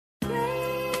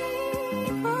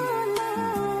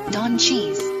Don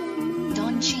Cheese.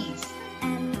 Don Cheese.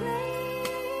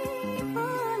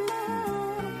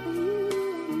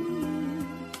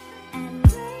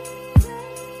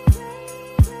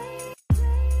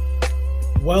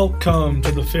 Welcome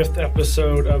to the 5th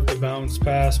episode of The Bounce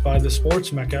Pass by the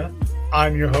Sports Mecca.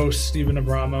 I'm your host, Stephen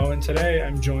Abramo, and today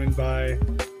I'm joined by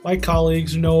my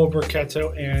colleagues Noah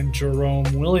Burketto and Jerome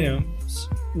Williams.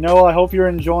 Noah, I hope you're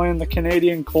enjoying the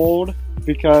Canadian cold,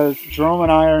 because Jerome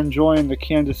and I are enjoying the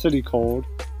Kansas City cold.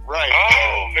 Right.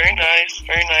 Oh, very nice,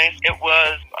 very nice. It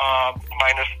was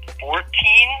minus 14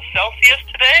 Celsius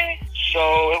today, so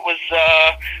it was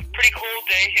a pretty cold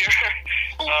day here.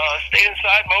 Stayed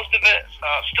inside most of it.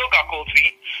 Still got cold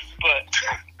feet, but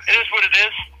it is what it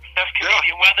is. That's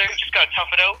Canadian weather. Just gotta tough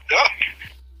it out. Yeah.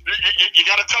 You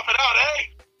gotta tough it out,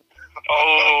 eh?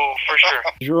 Oh, for sure.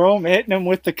 Jerome hitting him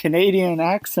with the Canadian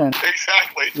accent.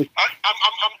 Exactly.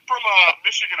 I'm from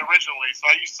Michigan originally, so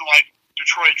I used to like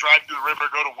Detroit, drive through the river,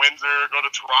 go to Windsor, go to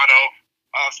Toronto.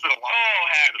 Spent a lot. Oh,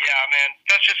 heck yeah, man.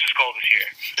 That's just as cold as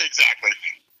here. Exactly.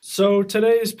 So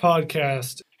today's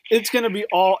podcast, it's going to be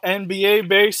all NBA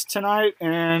based tonight,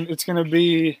 and it's going to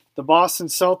be the Boston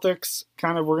Celtics.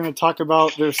 We're going to talk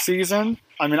about their season.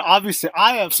 I mean, obviously,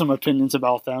 I have some opinions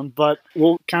about them, but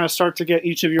we'll kind of start to get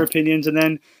each of your opinions. And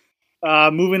then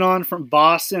moving on from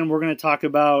Boston, we're going to talk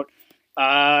about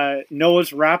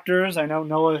Noah's Raptors. I know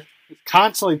Noah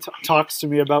constantly talks to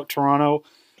me about Toronto.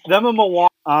 Them and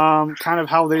Milwaukee, kind of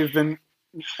how they've been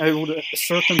able to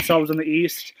assert themselves in the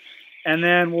East. And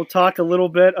then we'll talk a little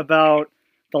bit about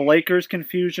the Lakers'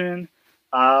 confusion.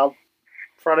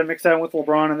 Try to mix that in with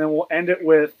LeBron, and then we'll end it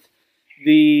with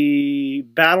the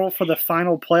battle for the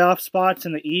final playoff spots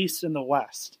in the East and the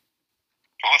West.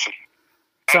 Awesome.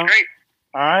 Sounds great.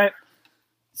 All right.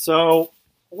 So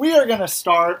we are going to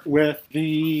start with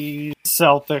the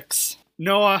Celtics.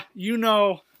 Noah, you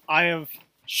know I have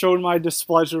shown my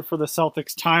displeasure for the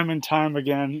Celtics time and time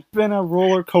again. It's been a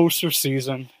roller coaster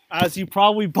season. As you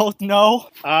probably both know,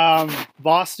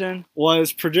 Boston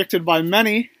was predicted by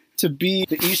many to be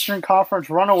the Eastern Conference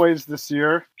runaways this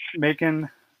year, making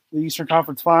the Eastern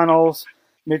Conference Finals,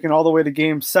 making all the way to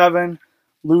Game 7,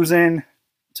 losing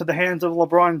to the hands of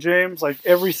LeBron James like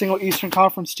every single Eastern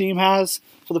Conference team has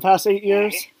for the past 8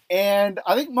 years. And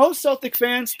I think most Celtic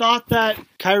fans thought that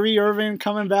Kyrie Irving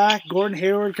coming back, Gordon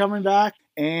Hayward coming back,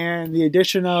 and the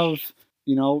addition of,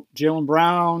 Jaylen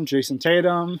Brown, Jason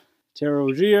Tatum, Terry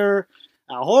Rozier,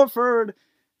 Al Horford,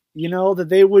 that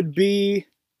they would be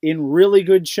in really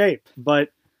good shape. But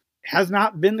has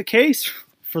not been the case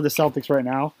for the Celtics right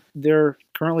now. They're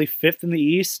currently 5th in the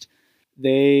East.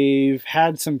 They've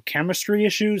had some chemistry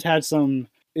issues, had some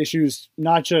issues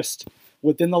not just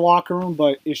within the locker room,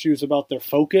 but issues about their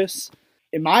focus.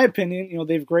 In my opinion,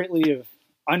 they've greatly have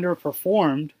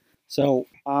underperformed. So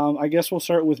I guess we'll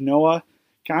start with Noah.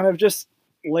 Kind of just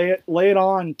lay it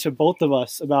on to both of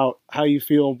us about how you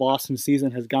feel Boston's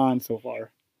season has gone so far.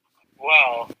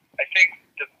 Well, I think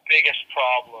the biggest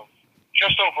problem,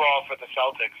 just overall for the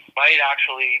Celtics, might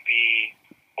actually be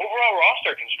overall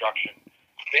roster construction.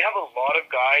 They have a lot of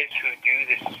guys who do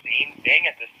the same thing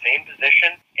at the same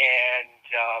position, and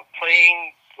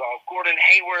playing Gordon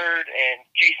Hayward and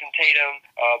Jason Tatum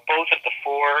both at the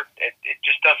 4, it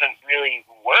just doesn't really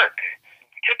work.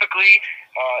 Typically,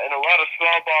 in a lot of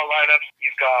small ball lineups,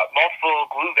 you've got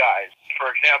multiple glue guys. For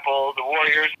example, the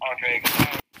Warriors, Andre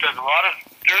does a lot of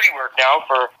dirty work now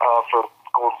for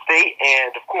Golden State,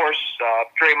 and of course,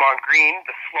 Draymond Green,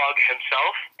 the slug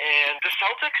himself. And the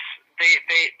Celtics,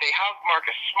 they have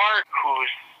Marcus Smart,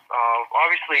 who's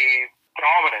obviously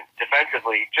dominant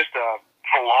defensively, just a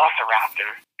velociraptor,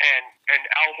 and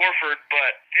Al Horford,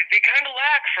 but they kind of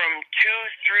lack from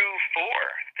 2 through 4.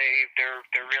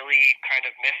 They're really kind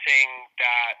of missing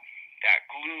that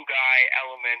glue guy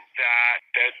element that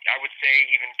I would say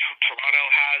even Toronto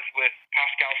has with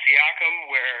Pascal Siakam,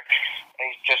 where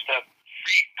he's just a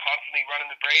freak, constantly running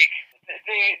the break.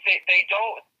 They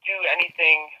don't do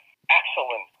anything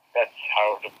excellent. That's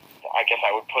how I guess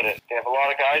I would put it. They have a lot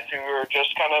of guys who are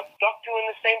just kind of stuck doing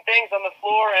the same things on the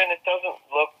floor, and it doesn't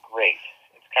look great.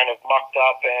 It's kind of mucked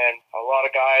up, and a lot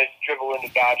of guys dribble into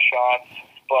bad shots.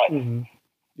 But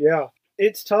Yeah,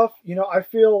 it's tough. I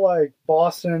feel like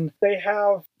Boston, they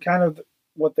have kind of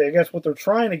what they're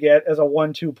trying to get as a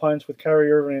 1-2 punch with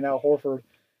Kyrie Irving and Al Horford.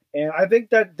 And I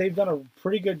think that they've done a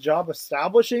pretty good job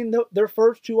establishing their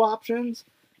first 2 options.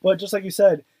 But just like you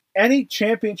said, any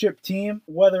championship team,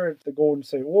 whether it's the Golden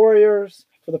State Warriors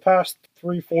for the past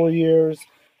 3-4 years,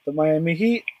 the Miami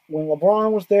Heat, when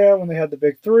LeBron was there, when they had the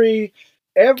Big 3,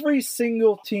 every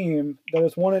single team that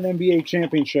has won an NBA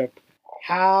championship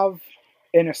have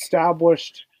an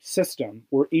established system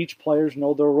where each players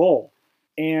know their role.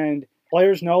 And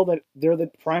players know that they're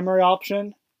the primary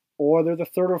option or they're the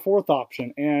third or fourth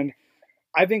option. And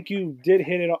I think you did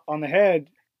hit it on the head.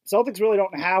 Celtics really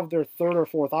don't have their third or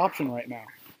fourth option right now.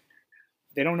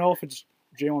 They don't know if it's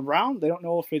Jaylen Brown. They don't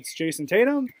know if it's Jason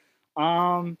Tatum.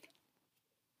 For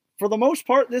the most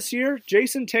part this year,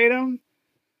 Jason Tatum,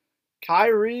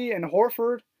 Kyrie, and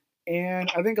Horford, and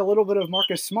I think a little bit of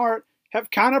Marcus Smart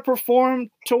have kind of performed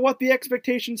to what the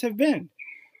expectations have been.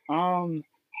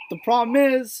 The problem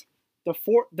is the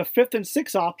fifth and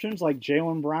sixth options like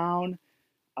Jaylen Brown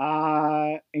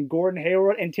and Gordon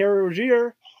Hayward and Terry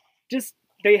Rozier, just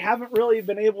they haven't really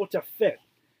been able to fit,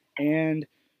 and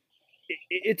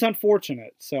it's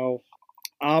unfortunate. So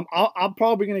I'm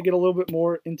probably going to get a little bit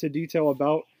more into detail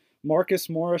about Marcus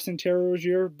Morris and Terry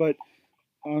Rozier, but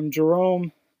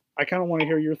Jerome, I kind of want to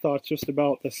hear your thoughts just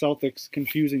about the Celtics'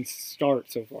 confusing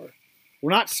start so far.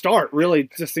 Well, not start, really,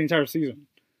 just the entire season.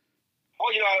 Well,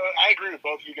 I agree with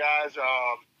both of you guys.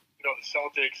 The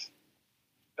Celtics,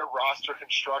 their roster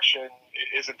construction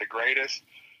isn't the greatest,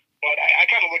 but I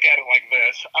kind of look at it like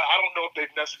this. I don't know if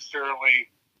they've necessarily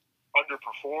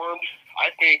underperformed. I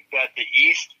think that the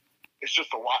East is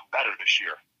just a lot better this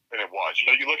year than it was.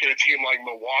 You look at a team like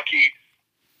Milwaukee,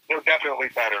 they're definitely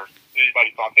better than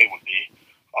anybody thought they would be.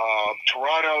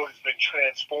 Toronto has been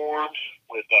transformed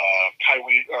with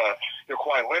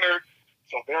Kawhi Leonard,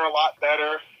 so they're a lot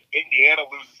better. Indiana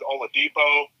loses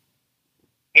Oladipo.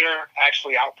 They're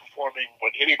actually outperforming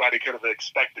what anybody could have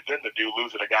expected them to do,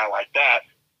 losing a guy like that.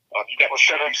 You got the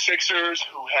 76ers,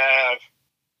 who have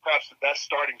perhaps the best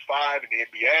starting five in the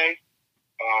NBA.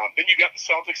 Then you got the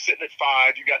Celtics sitting at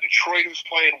 5. You got Detroit, who's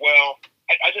playing well.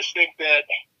 I just think that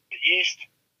the East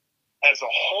as a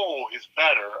whole is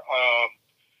better.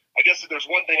 I guess if there's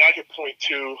one thing I could point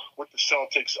to with the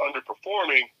Celtics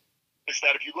underperforming is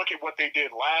that if you look at what they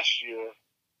did last year,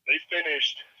 they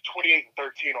finished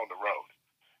 28-13 on the road.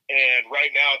 And right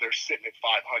now they're sitting at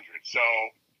 500. So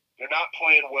they're not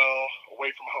playing well away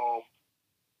from home,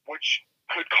 which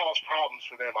could cause problems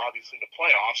for them, obviously, in the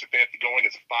playoffs. If they have to go in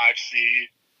as a 5 seed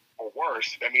or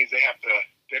worse, that means they have to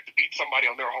beat somebody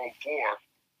on their home floor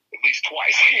at least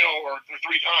twice, or 3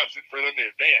 times for them to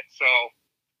advance. So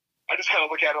I just kind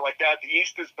of look at it like that. The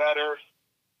East is better.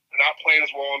 They're not playing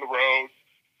as well on the road.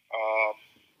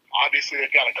 Obviously,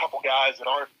 they've got a couple guys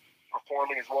that aren't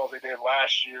performing as well as they did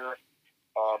last year.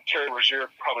 Terry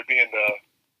Rozier probably being the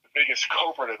biggest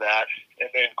culprit of that. And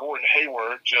then Gordon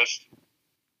Hayward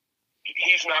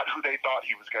he's not who they thought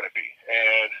he was going to be.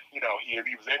 And,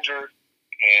 he was injured,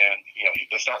 and,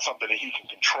 that's not something that he can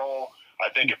control. I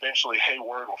think eventually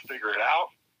Hayward will figure it out.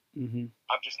 Mm-hmm.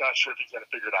 I'm just not sure if he's going to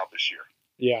figure it out this year.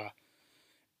 Yeah.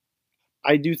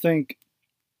 I do think,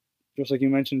 just like you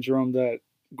mentioned, Jerome, that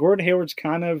Gordon Hayward's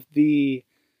kind of the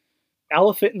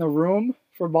elephant in the room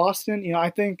for Boston.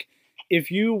 I think if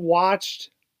you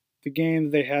watched the game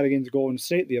that they had against Golden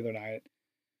State the other night,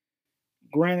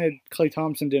 granted, Klay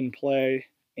Thompson didn't play,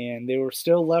 and they were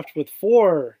still left with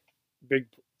 4 big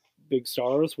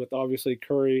stars, with obviously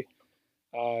Curry,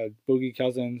 Boogie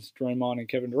Cousins, Draymond, and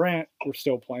Kevin Durant were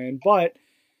still playing. But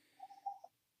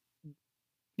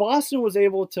Boston was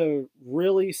able to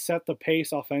really set the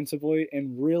pace offensively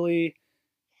and really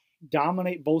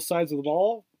dominate both sides of the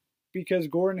ball because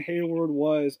Gordon Hayward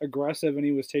was aggressive and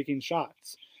he was taking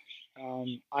shots.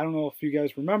 I don't know if you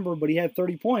guys remember, but he had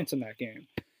 30 points in that game.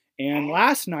 And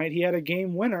last night he had a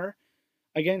game winner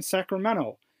against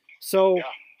Sacramento. So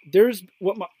there's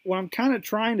what I'm kind of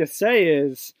trying to say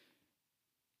is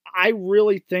I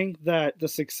really think that the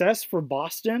success for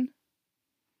Boston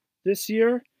this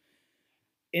year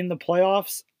in the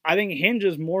playoffs, I think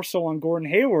hinges more so on Gordon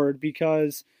Hayward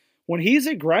because when he's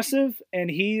aggressive and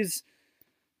he's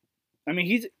a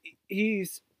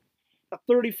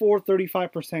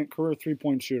 34-35% career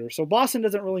three-point shooter. So Boston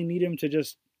doesn't really need him to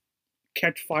just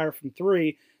catch fire from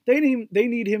 3. They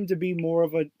need him to be more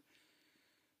of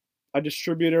a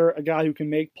distributor, a guy who can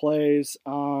make plays.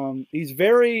 He's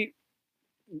very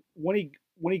when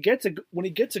he gets a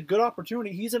good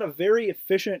opportunity, he's a very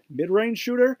efficient mid-range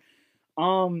shooter.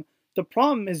 The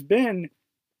problem has been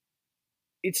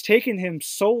it's taken him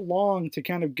so long to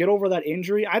kind of get over that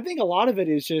injury. I think a lot of it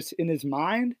is just in his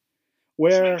mind,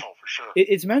 where it's mental, for sure.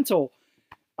 It's mental.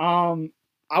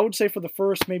 I would say for the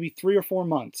first maybe 3 or 4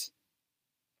 months,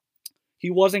 he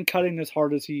wasn't cutting as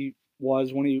hard as he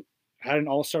was when he had an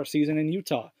all-star season in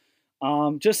Utah.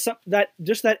 Just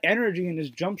that energy in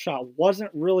his jump shot wasn't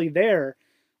really there,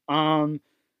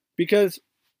 because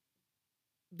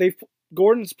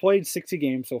Gordon's played 60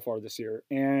 games so far this year,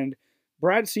 and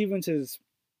Brad Stevens has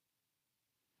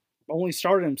only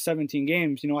started him 17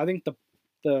 games. I think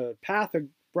the path that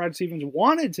Brad Stevens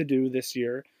wanted to do this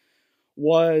year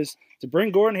was to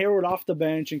bring Gordon Hayward off the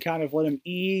bench and kind of let him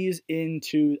ease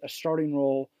into a starting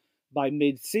role by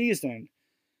mid-season.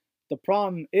 The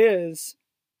problem is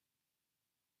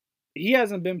he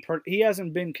hasn't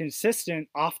been consistent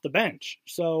off the bench.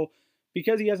 So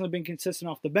because he hasn't been consistent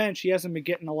off the bench, he hasn't been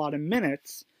getting a lot of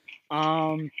minutes.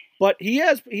 But he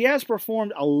has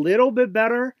performed a little bit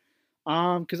better.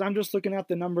 Because I'm just looking at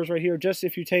the numbers right here. Just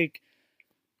if you take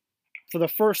for the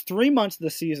first 3 months of the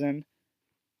season,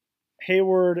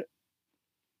 Hayward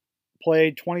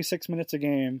played 26 minutes a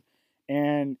game,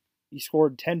 and he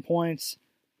scored 10 points,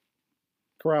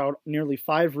 nearly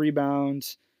 5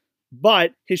 rebounds.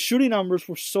 But his shooting numbers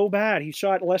were so bad. He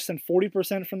shot less than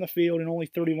 40% from the field and only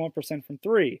 31% from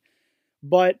three.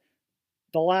 But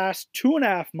the last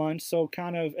 2.5 months, so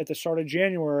kind of at the start of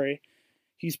January,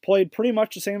 he's played pretty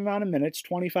much the same amount of minutes,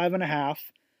 25 and a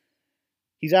half.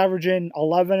 He's averaging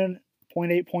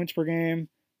 11.8 points per game,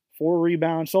 4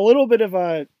 rebounds. So a little bit of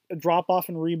a drop-off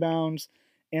in rebounds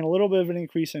and a little bit of an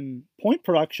increase in point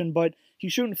production, but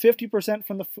he's shooting 50%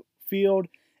 from the field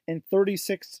and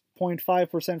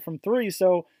 36.5% from three.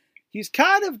 So he's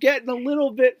kind of getting a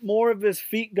little bit more of his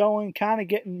feet going, kind of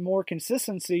getting more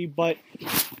consistency. But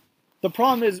the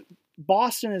problem is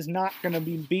Boston is not going to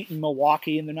be beating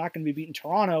Milwaukee, and they're not going to be beating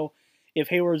Toronto if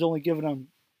Hayward's only giving them,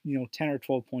 10 or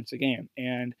 12 points a game.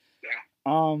 And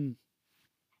kind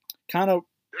of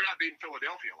they're not beating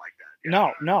Philadelphia like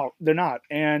that. No, they're not.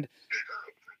 And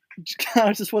kind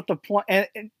of just what the point, and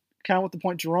kind of what the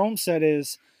point Jerome said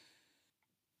is,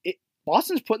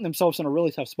 Boston's putting themselves in a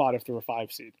really tough spot if they're a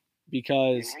 5 seed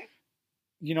because,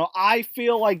 I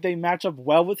feel like they match up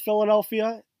well with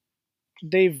Philadelphia.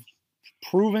 They've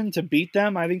proven to beat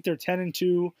them. I think they're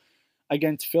 10-2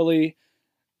 against Philly.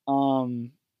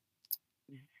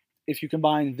 If you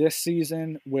combine this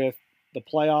season with the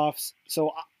playoffs,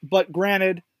 but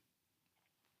granted,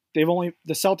 the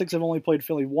Celtics have only played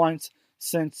Philly once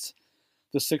since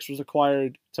the Sixers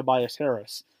acquired Tobias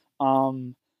Harris.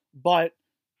 But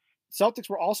Celtics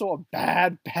were also a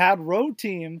bad road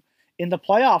team in the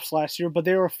playoffs last year, but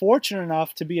they were fortunate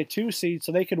enough to be a 2 seed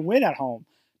so they could win at home.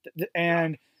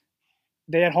 And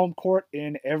they had home court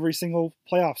in every single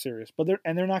playoff series. But they're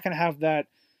not going to have that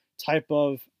type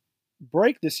of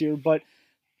break this year. But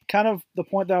kind of the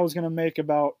point that I was going to make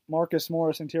about Marcus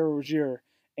Morris and Terry Rozier,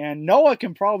 and Noah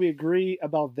can probably agree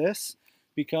about this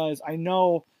because I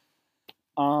know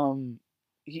Noah's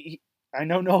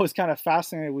kind of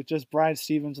fascinated with just Brad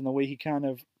Stevens and the way he kind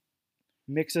of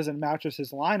mixes and matches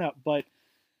his lineup. But,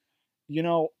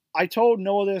 I told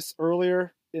Noah this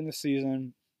earlier in the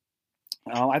season.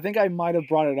 I think I might have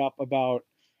brought it up about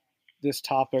this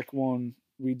topic when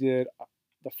we did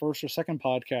the first or second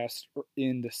podcast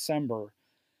in December.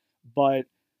 But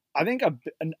I think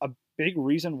a big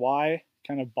reason why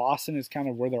kind of Boston is kind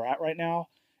of where they're at right now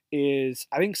is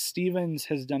I think Stevens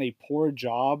has done a poor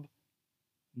job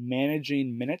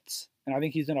managing minutes, and I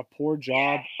think he's done a poor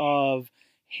job of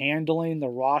handling the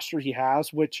roster he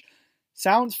has, which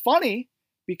sounds funny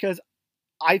because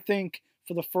I think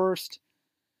for the first,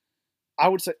 I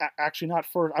would say actually not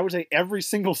first, I would say every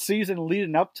single season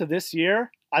leading up to this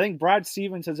year, I think Brad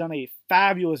Stevens has done a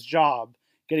fabulous job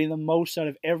getting the most out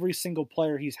of every single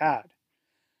player he's had.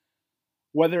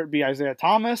 Whether it be Isaiah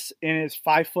Thomas in his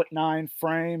 5'9"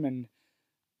 frame and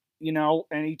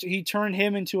he turned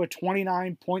him into a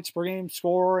 29 points per game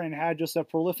scorer and had just a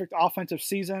prolific offensive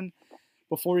season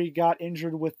before he got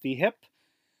injured with the hip.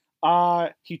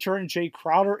 He turned Jay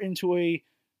Crowder into a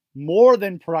more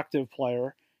than productive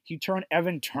player. He turned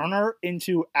Evan Turner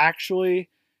into actually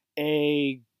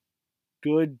a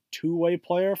good two-way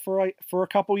player for a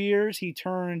couple years. He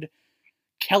turned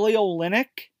Kelly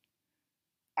Olynyk.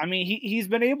 I mean, he's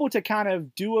been able to kind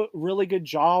of do a really good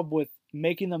job with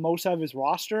making the most out of his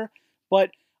roster.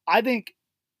 But I think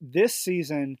this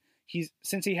season,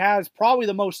 since he has probably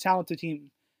the most talented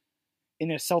team in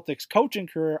his Celtics coaching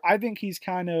career, I think he's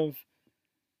kind of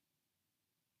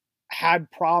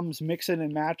had problems mixing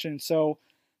and matching. So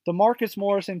the Marcus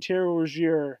Morris and Terry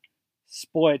Rozier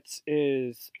splits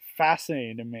is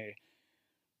fascinating to me.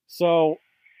 So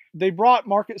they brought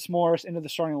Marcus Morris into the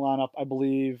starting lineup, I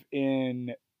believe,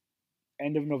 in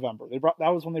end of November.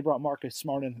 That was when they brought Marcus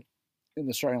Smart in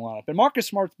the starting lineup. And Marcus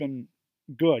Smart's been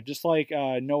good, just like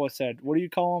Noah said. What do you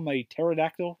call him? A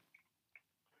pterodactyl?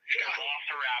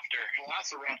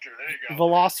 Velociraptor. There you go.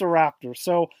 Velociraptor.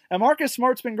 So, and Marcus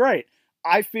Smart's been great.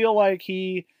 I feel like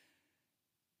he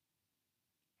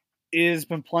has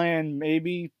been playing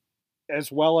maybe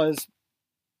as well as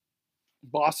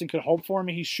Boston could hope for him.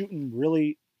 He's shooting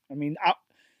really,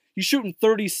 he's shooting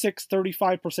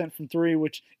 35% from three,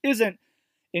 which isn't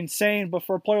insane, but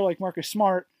for a player like Marcus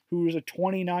Smart, who is a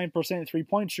 29%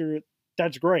 three-point shooter,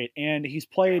 that's great. And he's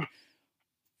played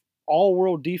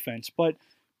all-world defense. But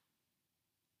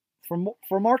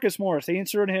for Marcus Morris, they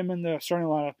inserted him in the starting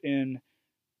lineup in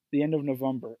the end of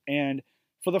November. And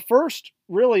for the first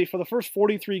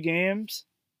 43 games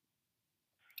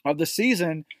of the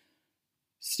season,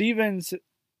 Stevens,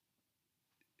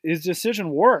 his decision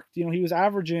worked. You know, he was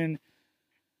averaging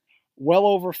well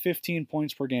over 15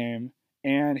 points per game,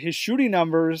 and his shooting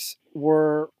numbers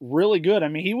were really good. I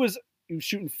mean, he was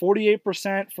shooting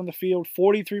 48% from the field,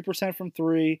 43% from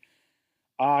three.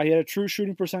 He had a true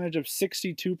shooting percentage of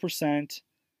 62%,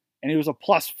 and he was a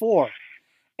 +4.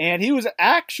 And he was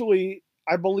actually,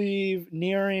 I believe,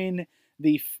 nearing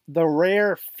the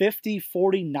rare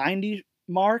 50-40-90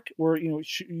 mark, where you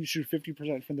shoot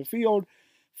 50% from the field,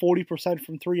 40%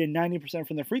 from three, and 90%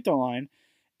 from the free throw line.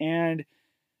 And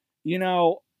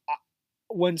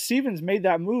when Stevens made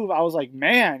that move, I was like,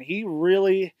 man, he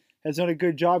really has done a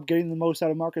good job getting the most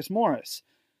out of Marcus Morris.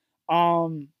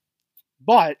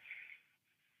 But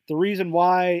the reason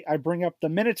why I bring up the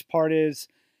minutes part is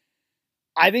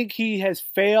I think he has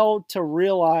failed to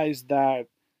realize that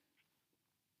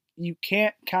you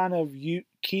can't kind of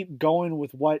keep going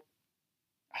with what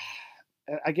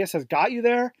I guess has got you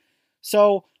there.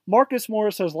 So Marcus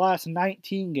Morris's last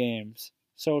 19 games,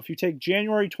 so if you take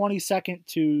January 22nd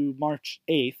to March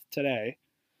 8th today,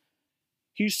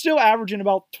 he's still averaging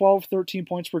about 12, 13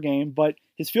 points per game, but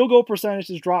his field goal percentage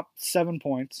has dropped 7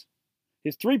 points.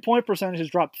 His three-point percentage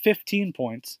has dropped 15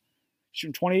 points,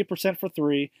 shooting 28% for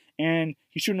three, and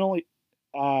he's shooting only,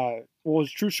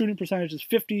 his true shooting percentage is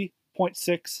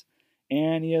 50.6,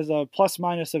 and he has a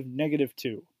plus-minus of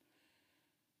 -2.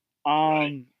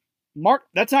 Mark,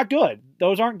 that's not good.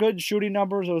 Those aren't good shooting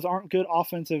numbers. Those aren't good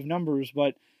offensive numbers,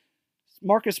 but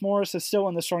Marcus Morris is still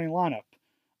in the starting lineup.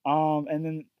 And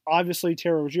then, obviously,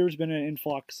 Terry Rozier's been an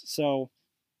influx, so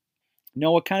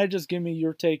Noah, kind of just give me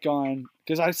your take on,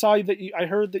 because I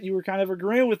heard that you were kind of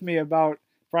agreeing with me about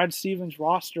Brad Stevens'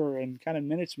 roster and kind of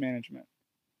minutes management.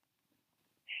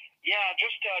 Yeah,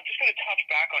 just going to touch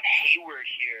back on Hayward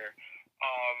here.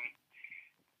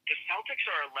 The Celtics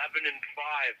are 11-5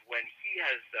 when he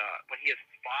has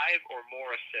 5 or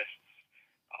more assists,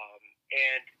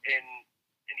 and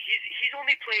he's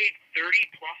only played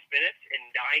 30+ minutes in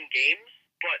 9 games,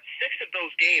 but 6 of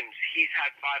those games he's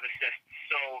had 5 assists.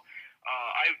 So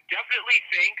I definitely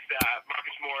think that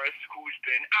Marcus Morris, who's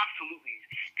been absolutely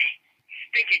just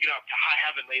stinking it up to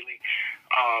high heaven lately,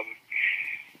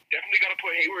 definitely got to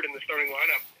put Hayward in the starting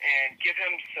lineup and give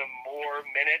him some more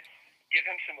minutes, give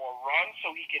him some more runs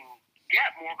so he can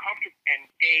get more comfortable and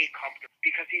stay comfortable,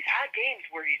 because he's had games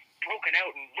where he's broken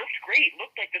out and looked great,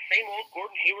 looked like the same old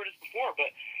Gordon Hayward as before,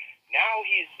 but now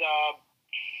he's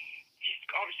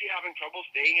obviously having trouble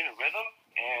staying in a rhythm,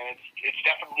 and it's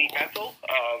definitely mental,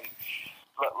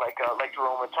 like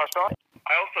Jerome had touched on.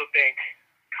 I also think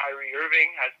Kyrie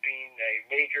Irving has been a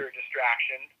major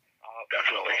distraction,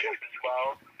 definitely as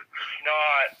well.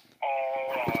 Not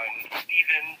all on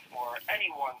Stevens or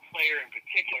any one player in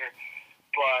particular,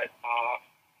 but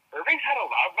Irving's had a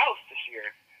loud mouth this year,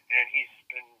 and he's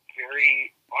been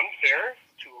very unfair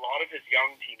to a lot of his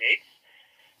young teammates.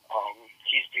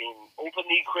 He's been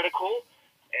openly critical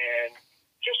and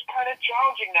just kind of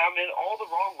challenging them in all the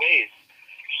wrong ways.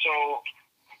 So,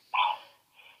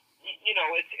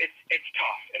 it's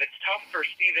tough, and it's tough for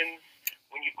Stevens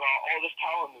when you've got all this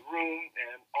talent in the room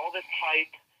and all this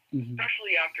hype,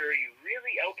 especially after you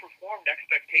really outperformed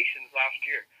expectations last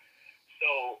year.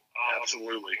 So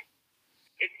absolutely,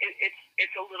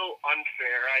 it's a little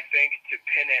unfair, I think, to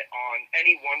pin it on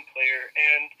any one player.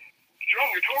 And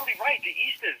Jerome, you're totally right. The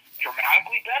East is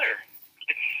dramatically better.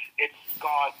 It's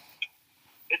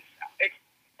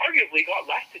arguably got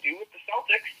less to do with the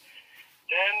Celtics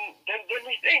than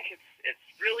we think. It's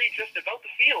really just about the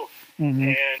field. And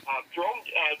Jerome,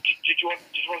 did you want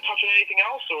to touch on anything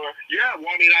else, or? Yeah,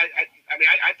 well,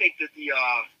 I think that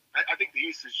I think the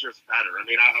East is just better. I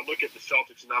mean, I look at the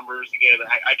Celtics numbers again.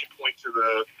 I can point to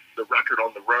the record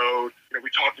on the road. We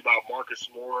talked about Marcus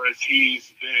Morris.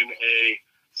 He's been a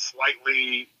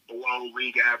slightly below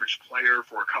league average player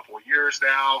for a couple of years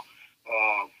now.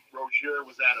 Rozier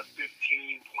was at a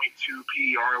 15.2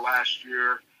 PER last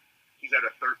year. He's at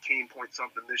a 13 point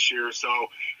something this year, so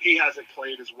he hasn't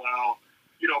played as well.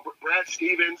 Brad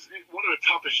Stevens, one of the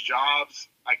toughest jobs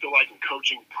I feel like in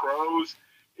coaching pros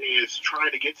is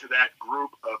trying to get to that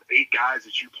group of 8 guys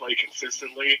that you play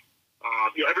consistently.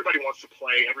 Everybody wants to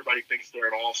play. Everybody thinks they're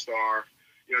an all-star.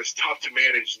 it's tough to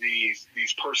manage these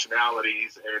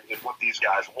personalities and what these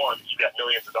guys want. You got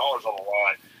millions of dollars on the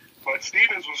line. But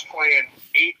Stevens was playing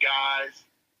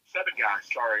seven guys,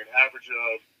 an average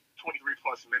of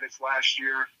 23-plus minutes last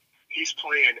year. He's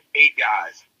playing 8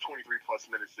 guys, 23-plus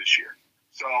minutes this year.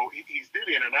 So he's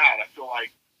divvying them out. I feel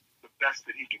like the best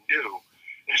that he can do.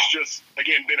 It's just,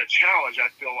 again, been a challenge. I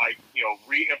feel like,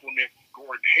 re-implement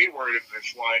Gordon Hayward in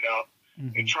this lineup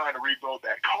and trying to rebuild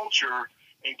that culture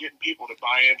and getting people to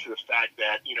buy into the fact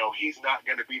that, he's not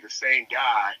going to be the same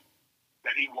guy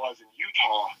that he was in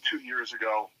Utah 2 years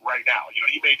ago right now.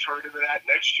 He may turn into that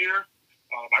next year.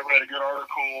 I read a good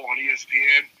article on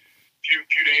ESPN a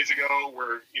few days ago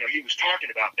where, he was talking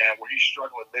about that, where he's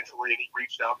struggling mentally, and he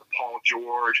reached out to Paul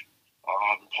George.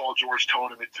 Paul George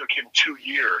told him it took him 2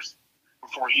 years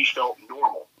before he felt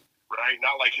normal, right?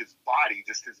 Not like his body,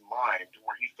 just his mind,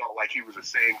 where he felt like he was the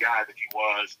same guy that he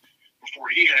was before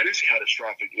he had his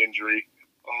catastrophic injury.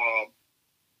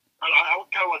 I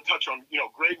kind of want to touch on,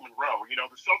 Greg Monroe.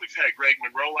 The Celtics had Greg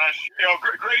Monroe last year.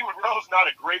 Greg Monroe's not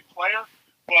a great player,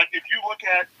 but if you look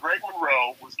at Greg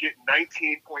Monroe was getting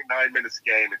 19.9 minutes a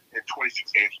game in 26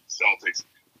 games for the Celtics,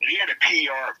 and he had a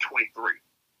PER of 23,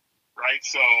 right?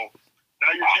 So now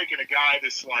you're taking a guy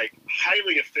that's like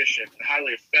highly efficient and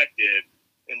highly effective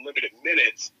in limited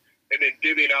minutes, and then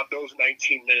divvying out those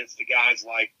 19 minutes to guys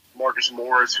like Marcus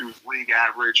Morris, who's league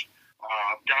average,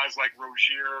 guys like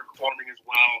Rozier performing as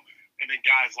well, and then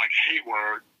guys like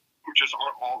Hayward, who just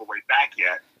aren't all the way back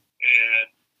yet. And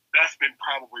that's been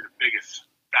probably the biggest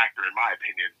factor, in my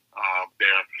opinion,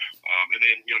 there. And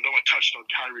then, Noah touched on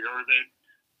Kyrie Irving.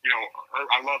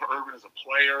 I love Irving as a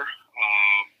player.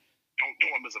 Don't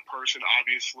know him as a person,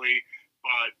 obviously.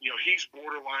 But, he's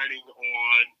borderlining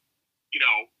on,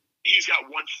 he's got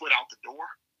one foot out the door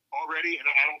already, and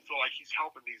I don't feel like he's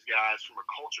helping these guys from a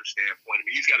culture standpoint. I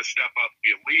mean, he's got to step up and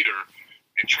be a leader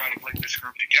and try to bring this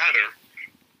group together,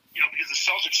 because the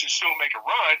Celtics can still make a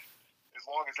run as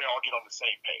long as they all get on the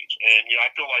same page. And, I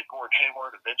feel like Gordon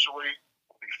Hayward eventually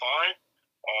will be fine.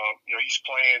 He's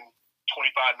playing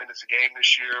 25 minutes a game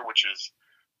this year, which is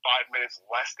 5 minutes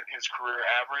less than his career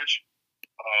average.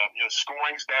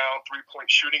 Scoring's down, three-point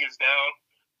shooting is down,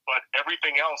 but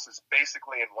everything else is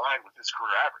basically in line with his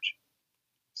career average.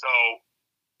 So,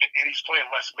 and he's playing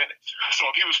less minutes. So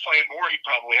if he was playing more, he'd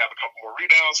probably have a couple more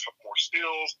rebounds, a couple more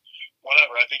steals,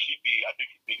 whatever. I think he'd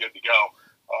be good to go.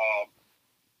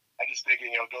 I just think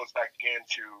it goes back again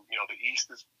to the East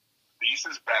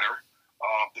is better.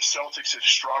 The Celtics have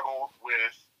struggled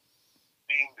with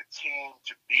being the team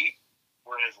to beat,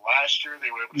 whereas last year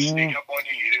they were able to sneak up on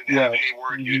you. You didn't have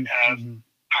Hayward, you didn't have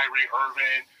Kyrie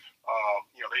Irving.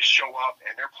 They show up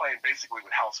and they're playing basically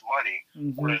with house money.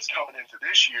 Whereas coming into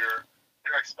this year,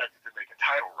 they're expected to make a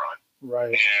title run.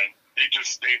 Right. And they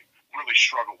really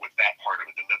struggle with that part of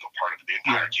it, the mental part of it, the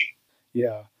entire team.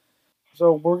 Yeah.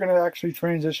 So we're going to actually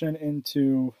transition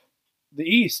into the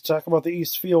East, talk about the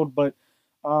East field. But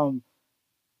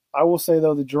I will say,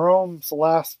 though, Jerome's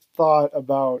last thought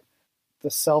about the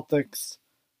Celtics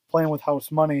playing with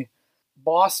house money,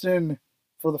 Boston,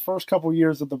 for the first couple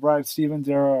years of the Brad Stevens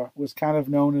era, was kind of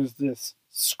known as this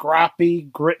scrappy,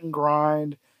 grit and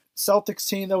grind Celtics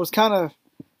team that was kind of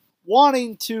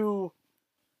wanting to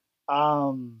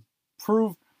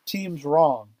prove teams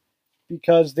wrong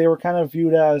because they were kind of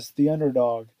viewed as the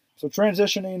underdog. So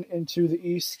transitioning into the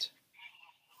East,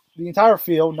 the entire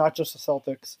field, not just the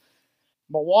Celtics,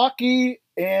 Milwaukee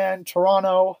and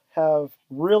Toronto have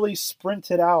really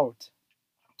sprinted out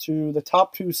to the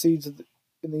top 2 seeds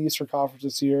in the Eastern Conference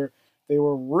this year. They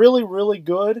were really, really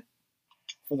good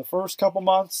for the first couple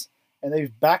months, and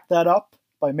they've backed that up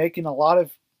by making a lot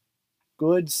of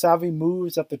good, savvy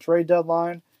moves at the trade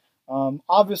deadline.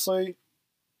 Obviously,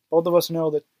 all of us know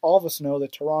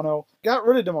that Toronto got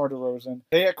rid of DeMar DeRozan.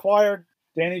 They acquired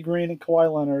Danny Green and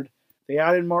Kawhi Leonard. They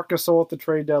added Marc Gasol at the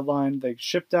trade deadline. They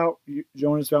shipped out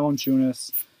Jonas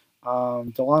Valanciunas.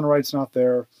 DeLon Wright's not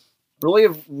there. Really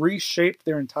have reshaped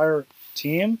their entire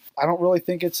team. I don't really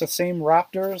think it's the same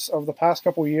Raptors of the past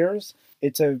couple years.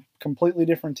 It's a completely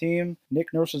different team.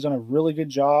 Nick Nurse has done a really good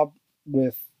job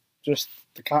with just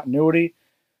the continuity.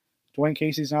 Dwayne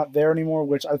Casey's not there anymore,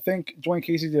 which I think Dwayne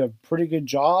Casey did a pretty good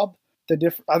job.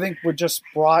 I think what just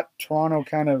brought Toronto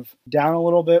kind of down a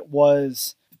little bit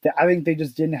was that I think they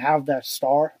just didn't have that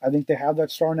star. I think they have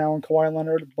that star now in Kawhi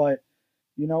Leonard, but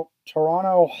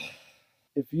Toronto,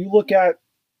 if you look at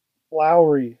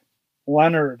Lowry,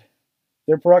 Leonard,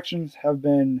 their productions has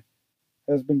been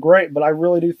great, but I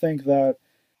really do think that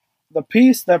the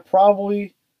piece that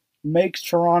probably makes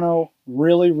Toronto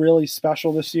really, really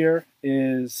special this year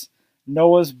is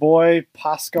Noah's boy,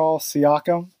 Pascal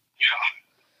Siakam. Yeah.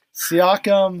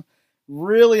 Siakam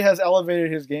really has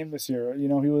elevated his game this year. You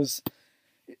know,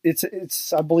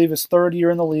 it's I believe his third year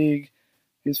in the league.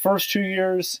 His first 2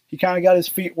 years, he kind of got his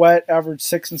feet wet, averaged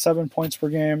 6 and 7 points per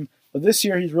game. But this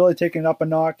year, he's really taken it up a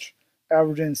notch,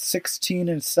 averaging 16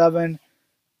 and 7,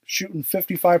 shooting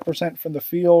 55% from the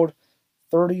field,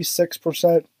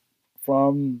 36%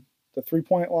 from the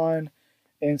three-point line,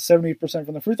 and 70%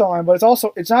 from the free throw line. But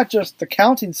it's not just the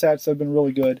counting stats that have been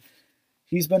really good.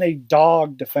 He's been a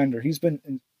dog defender. He's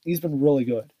been really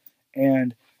good.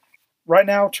 And right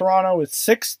now, Toronto is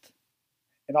 6th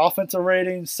in offensive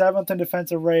rating, 7th in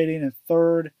defensive rating, and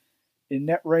 3rd in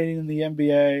net rating in the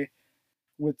NBA.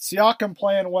 With Siakam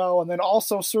playing well, and then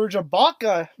also Serge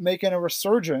Ibaka making a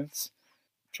resurgence,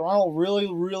 Toronto really,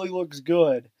 really looks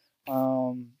good.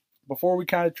 Before we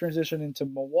kind of transition into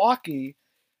Milwaukee,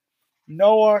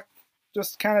 Noah,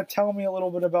 just kind of tell me a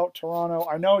little bit about Toronto.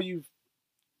 I know you're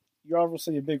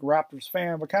obviously a big Raptors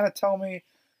fan, but kind of tell me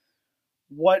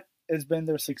what has been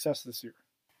their success this year.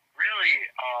 Really,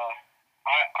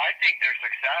 I think their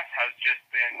success has just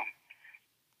been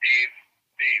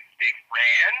they've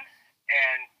ran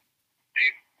and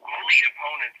they've bullied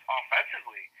opponents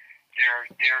offensively. They're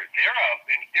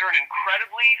an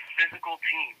incredibly physical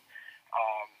team.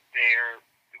 They're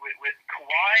with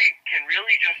Kawhi can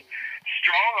really just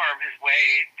strong arm his way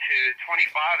to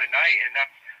 25 a night, and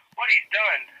that's what he's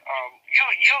done.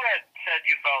 You had said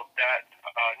you felt that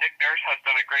Nick Nurse has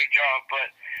done a great job, but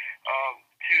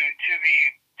to be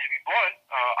blunt,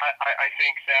 I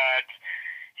think that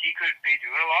he could be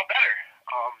doing a lot better.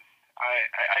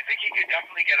 I think he could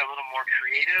definitely get a little more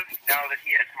creative now that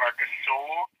he has Marcus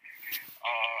Gasol.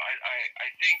 I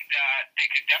think that they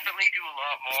could definitely do a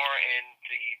lot more in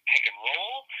the pick and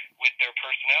roll with their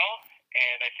personnel,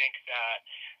 and I think that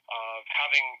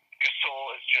having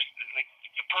Gasol is just like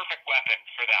the perfect weapon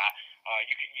for that.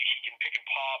 He can pick and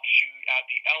pop, shoot at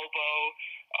the elbow.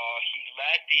 He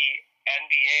led the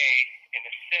NBA in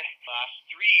assists last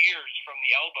 3 years from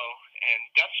the elbow, and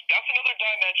that's another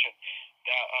dimension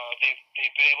that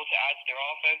they've been able to add to their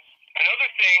offense. Another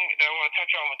thing that I want to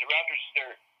touch on with the Raptors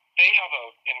is they have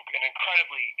an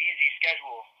incredibly easy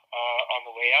schedule on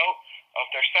the way out. Of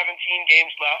their 17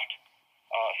 games left,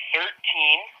 13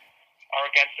 are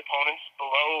against opponents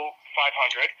below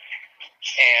 500,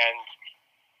 and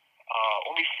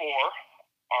only 4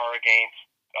 are against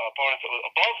opponents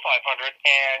above 500,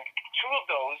 and 2 of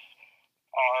those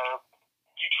are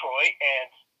Detroit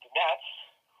and the Nets,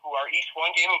 who are each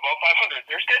 1 game above 500.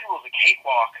 Their schedule is a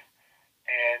cakewalk,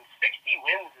 and 60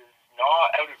 wins is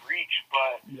not out of reach,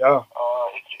 but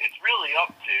it's really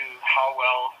up to how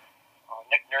well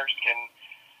Nick Nurse can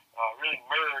really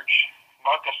merge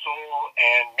Marc Gasol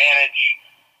and manage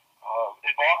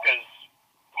Ibaka's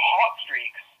hot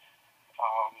streaks,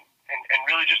 and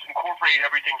really just incorporate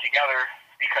everything together,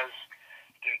 because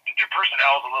their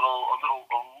personnel is a little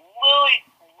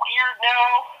weird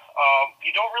now.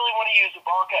 You don't really want to use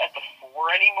Ibaka at the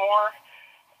 4 anymore,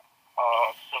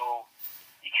 so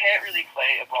you can't really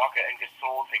play Ibaka and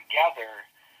Gasol together.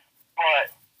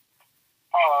 But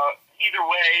either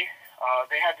way,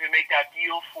 they had to make that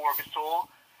deal for Gasol.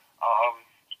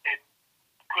 It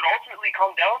could ultimately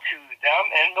come down to them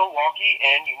and Milwaukee,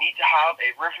 and you need to have a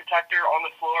rim protector on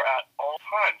the floor at all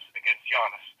times against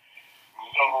Giannis.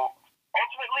 So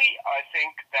ultimately, I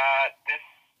think that this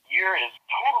year is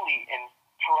totally in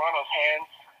Toronto's hands.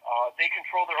 They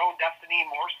control their own destiny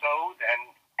more so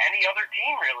than any other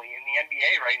team really in the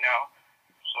NBA right now.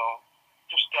 So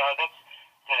just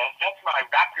that's my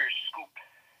Raptors scoop.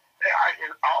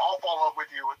 Yeah, I'll follow up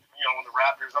with you with on the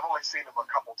Raptors. I've only seen them a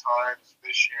couple times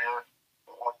this year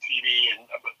on TV,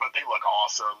 but they look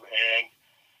awesome. And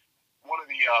one of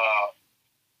the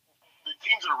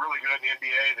teams that are really good in the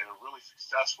NBA that are really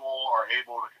successful are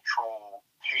able to control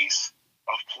pace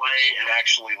of play and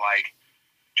actually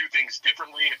do things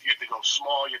differently. If you have to go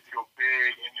small, you have to go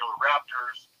big. And the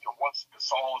Raptors, once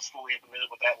Gasol is fully implemented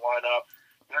with that lineup,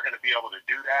 they're going to be able to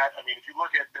do that. I mean, if you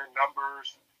look at their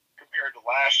numbers compared to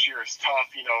last year, it's tough.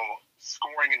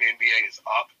 Scoring in the NBA is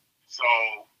up, so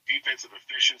defensive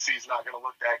efficiency is not going to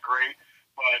look that great.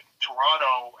 But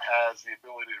Toronto has the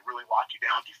ability to really lock you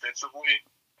down defensively,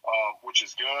 which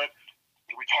is good.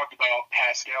 We talked about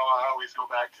Pascal. I always go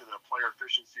back to the player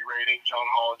efficiency rating, John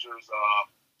Hollinger's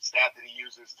stat that he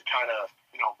uses to kind of,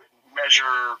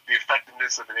 measure the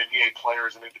effectiveness of an NBA player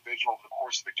as an individual over the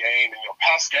course of the game. And,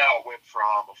 Pascal went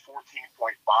from a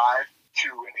 14.5 to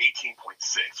an 18.6,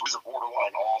 which is a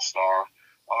borderline all-star.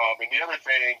 And the other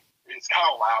thing is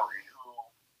Kyle Lowry, who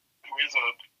is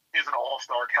an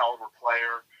all-star caliber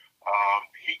player.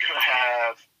 He could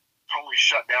have totally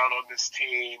shut down on this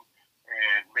team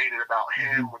and made it about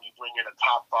him when you bring in a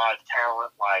top 5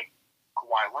 talent like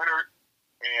Kawhi Leonard,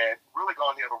 and really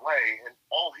gone the other way. And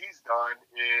all he's done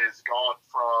is gone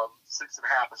from 6.5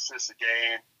 assists a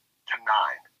game to 9,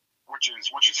 which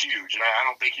is huge. And I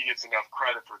don't think he gets enough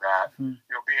credit for that. You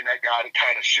know, being that guy that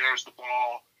kind of shares the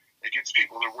ball, it gets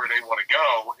people to where they want to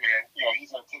go, and you know he's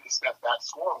going to take a step back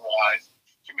scoring wise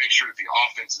to make sure that the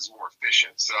offense is more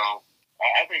efficient. So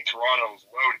I think Toronto's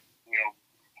loaded. You know,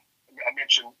 I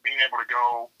mentioned being able to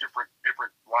go different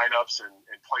lineups and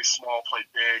play small, play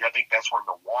big. I think that's where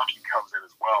Milwaukee comes in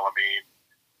as well. I mean,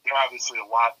 they're obviously a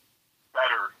lot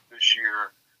better this year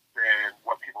than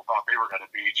what people thought they were going to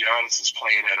be. Giannis is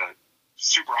playing at a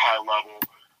super high level.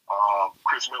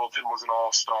 Chris Middleton was an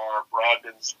all-star.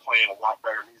 Brogdon's playing a lot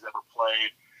better than he's ever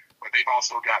played. But they've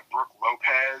also got Brook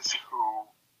Lopez, who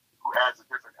adds a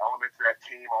different element to that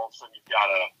team. All of a sudden, you've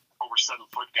got a over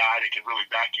 7-foot guy that can really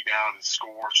back you down and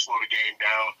score, slow the game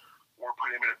down, or put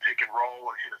him in a pick and roll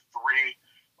and hit a three.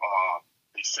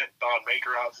 They sent Thon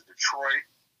Maker out to Detroit,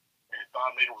 and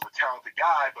Thon Maker was a talented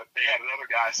guy, but they had another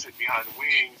guy sitting behind the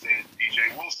wings, and DJ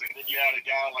Wilson. Then you had a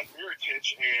guy like Mirotic,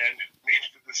 and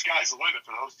the sky's the limit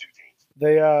for those two teams.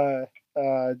 They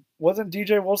wasn't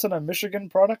DJ Wilson a Michigan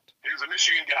product? He was a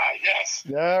Michigan guy, yes.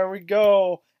 There we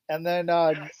go. And then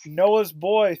Yes. Noah's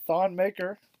boy, Thon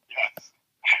Maker. Yes.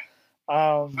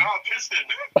 Um, Not a Piston.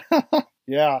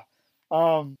 yeah.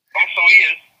 Oh, so he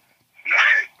is.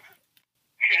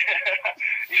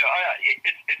 You know,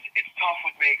 it's tough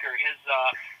with Maker. His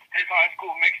high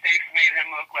school mixtapes made him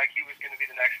look like he was going to be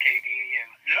the next KD,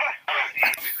 and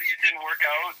obviously it didn't work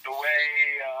out the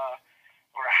way,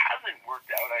 or it hasn't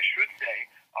worked out, I should say,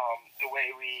 the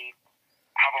way we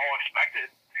have all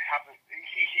expected.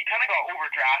 He kind of got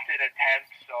overdrafted at 10th,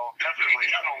 so Definitely.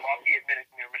 He's so lucky admitting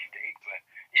their mistake, but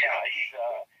yeah, he's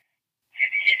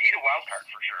a wild card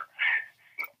for sure.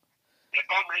 Yeah,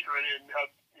 Thon Maker, and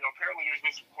you know, apparently there's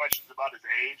been some questions about his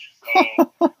age. So,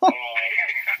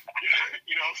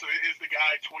 you know, so is the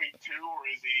guy 22 or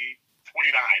is he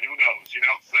 29? Who knows? You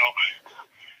know, so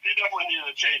he definitely needed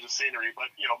a change of scenery.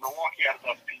 But you know, Milwaukee had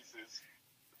enough pieces.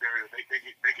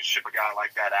 They could ship a guy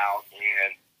like that out,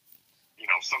 and you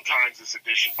know, sometimes it's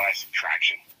addition by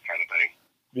subtraction kind of thing.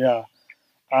 Yeah.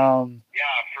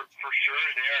 Yeah, for sure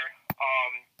there.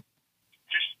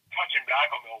 Just touching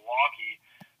back on Milwaukee,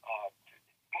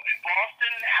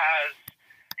 Boston has,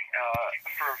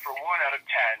 for 1 out of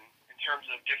 10 in terms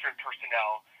of different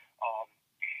personnel,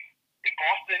 if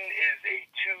Boston is a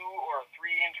 2 or a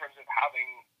 3 in terms of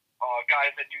having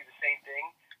guys that do the same thing,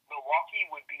 Milwaukee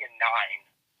would be a 9.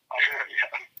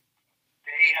 Yeah.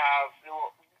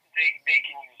 They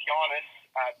can use Giannis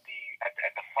at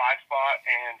the 5 spot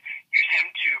and use him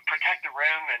to protect the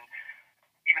rim, and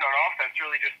even on offense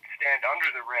really just stand under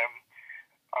the rim,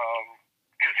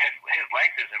 because his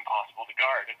length is impossible to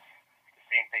guard. It's the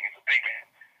same thing as a big man.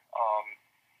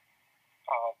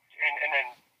 And then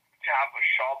to have a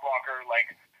shot blocker like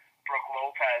Brook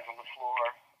Lopez on the floor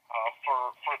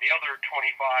for the other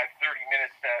 25-30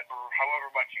 minutes or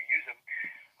however much you use him,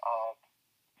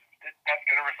 that's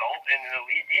going to result in an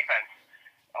elite defense.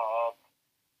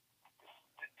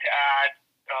 To add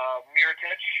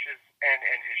Mirotic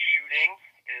and his shooting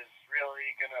is really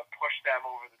going to push them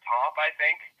over the top, I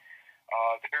think.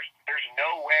 There's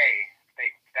no way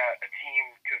that a team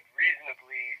could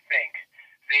reasonably think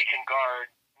they can guard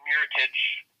Mirotic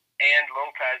and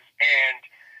Lopez and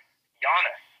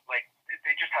Giannis. Like,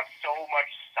 they just have so much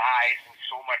size and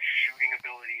so much shooting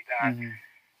ability that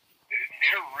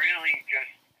they're really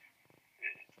just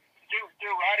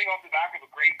they're riding off the back of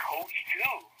a great coach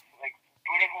too. Like,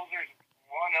 Budenholzer's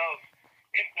one of,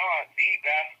 if not the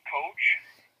best coach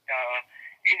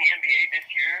in the NBA this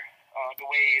year. The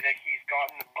way that he's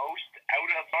gotten the most out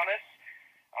of Giannis,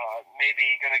 maybe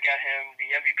going to get him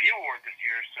the MVP award this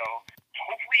year. So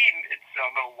hopefully it's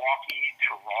Milwaukee,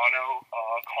 Toronto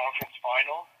conference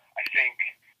final. I think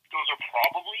those are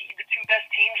probably the 2 best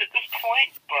teams at this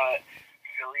point, but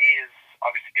Philly is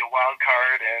obviously a wild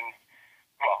card, and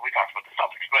well, we talked about the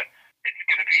Celtics, but it's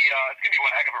gonna be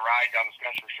one heck of a ride down the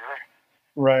stretch for sure.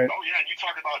 Right. Oh yeah, and you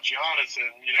talk about Giannis,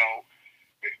 and you know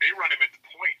they run him at the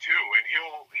point too, and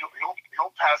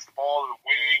he'll pass the ball to the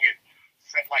wing and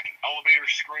set like an elevator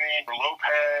screen for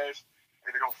Lopez,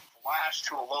 and then he'll flash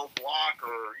to a low block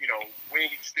or wing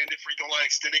extended, free throw line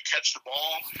extended, catch the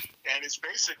ball, and it's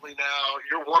basically now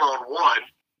you're 1-on-1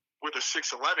 with a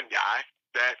 6'11" guy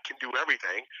that can do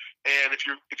everything, and if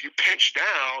you pinch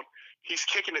down, he's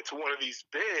kicking it to one of these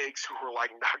bigs who are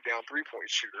like knockdown 3-point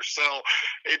shooters. So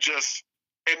it just,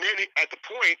 and then at the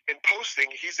point in posting,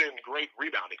 he's in great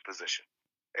rebounding position,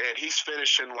 and he's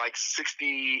finishing like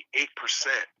 68%.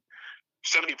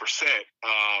 70%,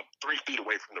 3 feet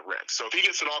away from the rim. So if he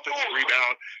gets an offensive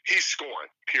rebound, he's scoring,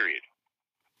 period.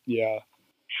 Yeah.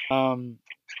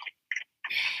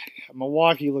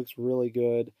 Milwaukee looks really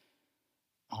good.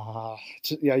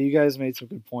 You guys made some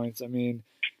good points. I mean,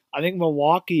 I think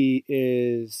Milwaukee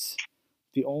is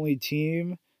the only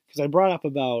team, because I brought up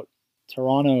about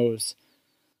Toronto's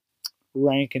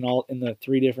rank in the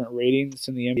 3 different ratings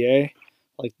in the NBA,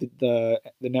 like the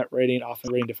net rating,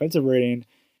 offensive rating, defensive rating.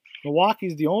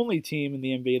 Milwaukee's the only team in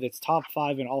the NBA that's top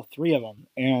 5 in all 3 of them.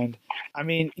 And I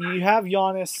mean, you have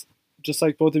Giannis, just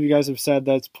like both of you guys have said,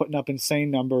 that's putting up insane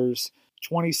numbers,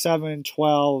 27,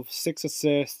 12, 6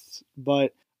 assists.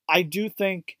 But I do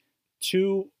think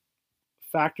 2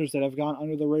 factors that have gone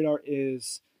under the radar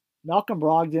is Malcolm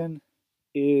Brogdon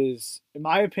is, in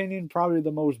my opinion, probably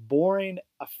the most boring,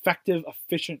 effective,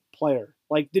 efficient player.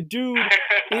 Like, the dude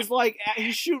is like,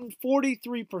 he's shooting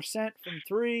 43% from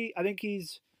 3. I think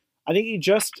he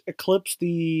just eclipsed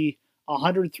the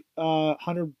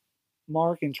 100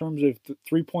 mark in terms of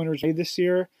 3-pointers made this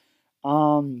year.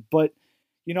 But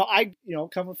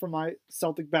coming from my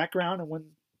Celtic background, and when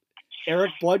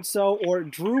Eric Bledsoe or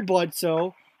Drew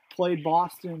Bledsoe played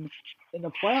Boston in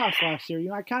the playoffs last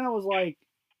year, I kind of was like,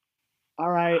 all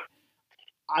right,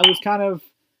 I was kind of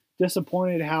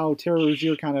disappointed how Terry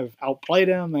Rozier kind of outplayed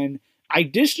him, and I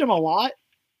dished him a lot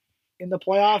in the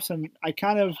playoffs, and I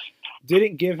kind of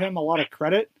didn't give him a lot of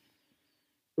credit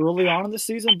early on in the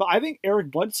season. But I think Eric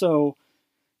Bledsoe,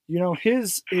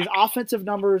 his offensive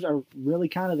numbers are really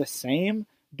kind of the same,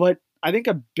 but I think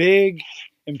a big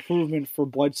improvement for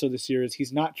Bledsoe this year is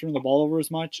he's not turning the ball over as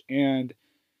much, and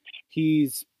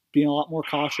he's being a lot more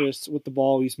cautious with the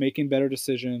ball. He's making better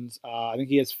decisions. I think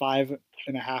he has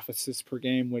 5.5 assists per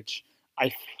game, which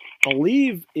I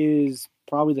believe is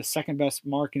probably the second best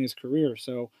mark in his career.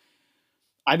 So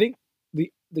I think the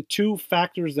 2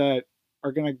 factors that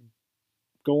are going to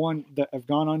go on that have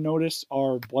gone unnoticed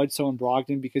are Bledsoe and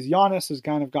Brogdon, because Giannis has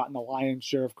kind of gotten the lion's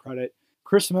share of credit.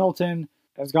 Chris Middleton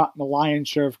has gotten the lion's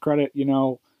share of credit,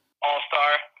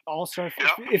 All-star.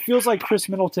 It feels like Chris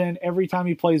Middleton, every time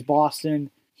he plays Boston,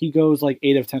 he goes like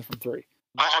 8 of 10 from 3.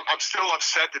 I'm still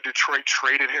upset that Detroit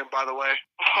traded him, by the way.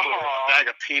 A bag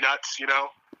of peanuts,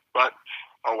 but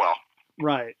oh well.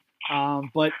 Right.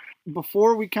 But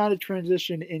before we kind of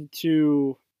transition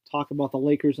into talk about the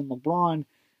Lakers and LeBron,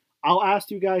 I'll ask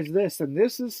you guys this, and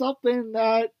this is something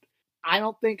that I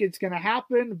don't think it's going to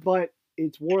happen, but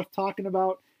it's worth talking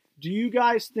about. Do you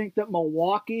guys think that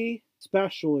Milwaukee,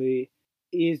 especially,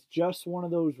 is just one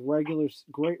of those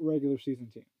great regular season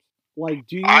teams? Like,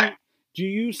 do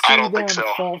you see them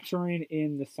faltering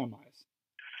in the semis?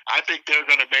 I think they're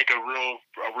going to make a real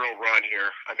run here.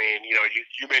 I mean,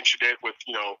 you mentioned it with,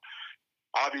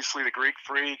 obviously the Greek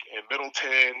Freak and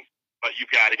Middleton, but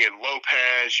you've got, again,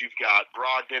 Lopez, you've got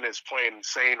Brogdon is playing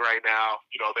insane right now.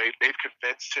 They've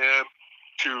convinced him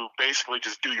to basically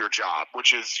just do your job,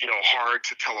 which is, hard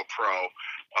to tell a pro.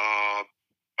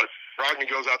 But Brogdon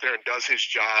goes out there and does his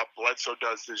job. Bledsoe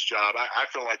does his job. I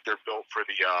feel like they're built for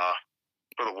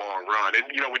the long run. And,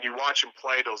 when you watch them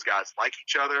play, those guys like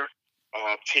each other.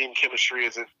 Team chemistry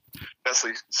isn't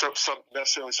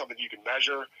necessarily something you can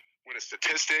measure with a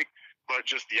statistic, but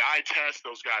just the eye test,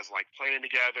 those guys like playing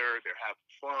together. They're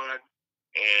having fun.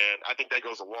 And I think that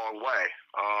goes a long way.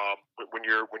 When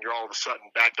you're all of a sudden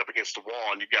backed up against the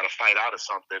wall and you've got to fight out of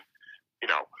something,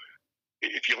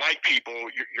 if you like people,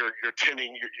 you're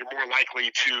more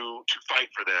likely to fight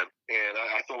for them. And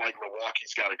I feel like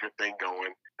Milwaukee's got a good thing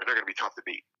going, and they're going to be tough to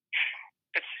beat.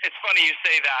 It's funny you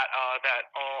say that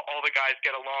all the guys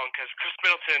get along, because Chris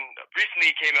Middleton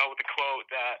recently came out with a quote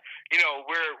that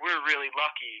we're really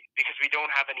lucky because we don't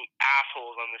have any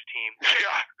assholes on this team.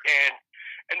 Yeah.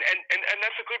 And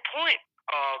that's a good point.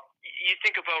 You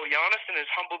think about Giannis in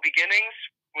his humble beginnings.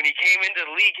 When he came into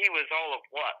the league, he was all of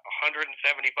 175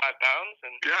 pounds,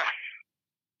 and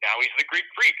now he's the Greek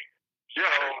Freak.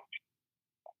 Yeah. So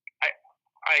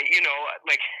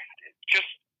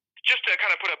just to kind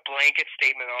of put a blanket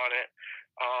statement on it,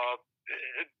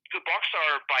 the Bucks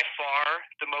are by far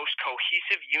the most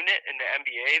cohesive unit in the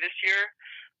NBA this year.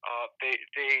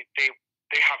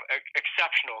 They have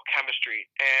exceptional chemistry,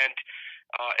 and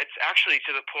it's actually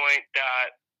to the point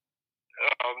that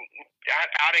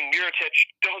adding Mirotic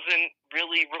doesn't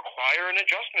really require an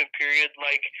adjustment period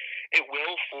like it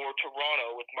will for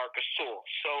Toronto with Marc Gasol.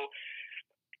 So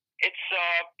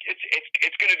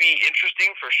it's going to be interesting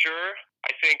for sure.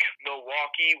 I think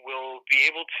Milwaukee will be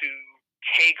able to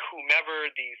take whomever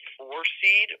the 4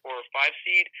 seed or 5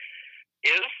 seed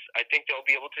is. I think they'll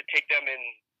be able to take them in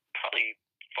probably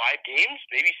 5 games,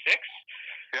 maybe 6.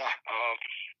 Yeah.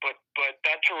 but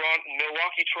that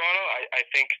Milwaukee-Toronto, I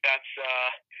think that's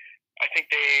I think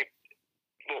they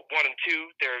 1 and 2.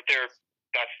 They're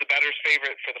that's the bettor's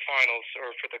favorite for the finals,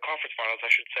 or for the conference finals, I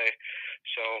should say.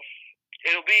 So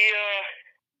it'll be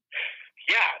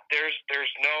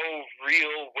there's no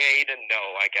real way to know.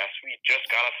 I guess we just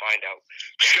gotta find out.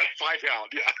 Find out,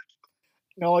 yeah.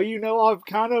 No, I'm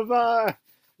kind of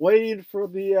waiting for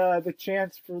the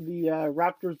chance for the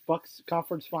Raptors Bucks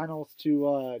conference finals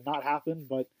to not happen,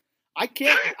 but I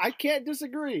can't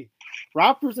disagree.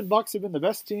 Raptors and Bucks have been the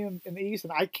best team in the East,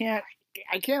 and I can't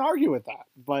argue with that.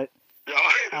 But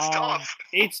It's tough.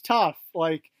 It's tough.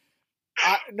 Like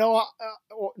no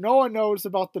one knows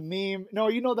about the meme. No,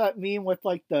 you know that meme with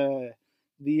like the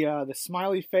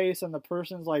smiley face and the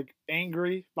person's like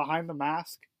angry behind the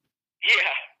mask.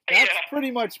 Yeah, That's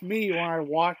pretty much me when I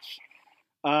watch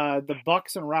the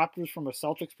Bucks and Raptors from a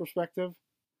Celtics perspective.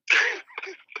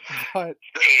 But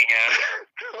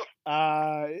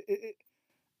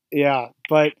yeah,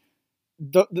 but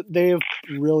they've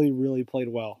really, really played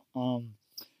well.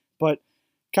 But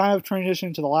kind of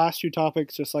transitioning to the last two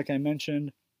topics, just like I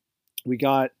mentioned, we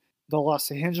got the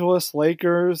Los Angeles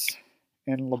Lakers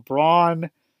and LeBron.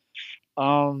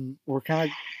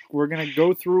 We're gonna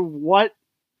go through what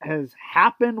has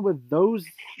happened with those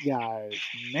guys.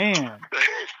 Man,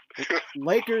 the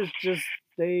Lakers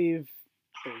they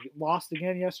lost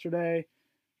again yesterday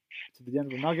to the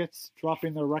Denver Nuggets,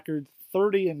 dropping their record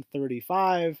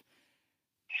 30-35.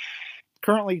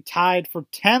 Currently tied for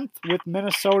 10th with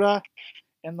Minnesota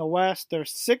in the West. They're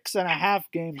 6.5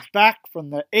 games back from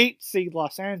the 8th seed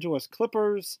Los Angeles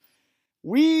Clippers.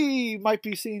 We might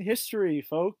be seeing history,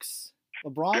 folks.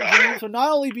 LeBron James will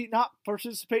not only not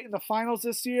participate in the finals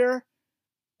this year,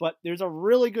 but there's a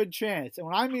really good chance. And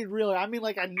when I mean really, I mean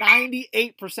like a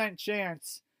 98%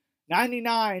 chance,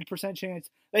 99%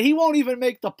 chance that he won't even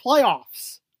make the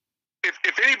playoffs.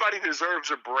 If anybody deserves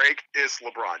a break, it's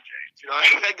LeBron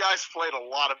James. That guy's played a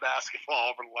lot of basketball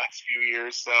over the last few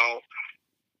years, so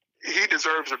he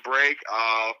deserves a break.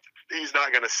 He's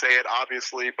not going to say it,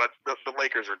 obviously, but the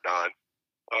Lakers are done.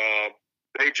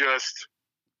 They just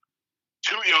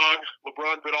too young.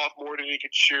 LeBron bit off more than he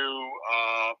could chew.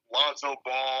 Lonzo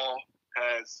Ball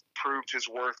has proved his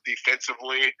worth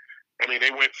defensively. I mean,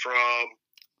 they went from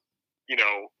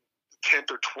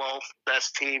 10th or 12th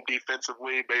best team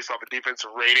defensively based off a defensive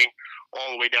rating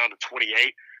all the way down to 28.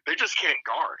 They just can't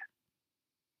guard.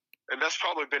 And that's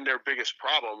probably been their biggest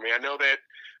problem. I mean, I know that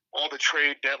all the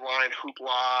trade deadline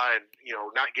hoopla and,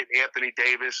 not getting Anthony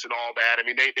Davis and all that. I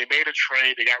mean, they made a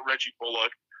trade. They got Reggie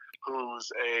Bullock, who's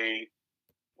a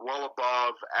well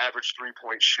above average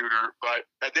three-point shooter. But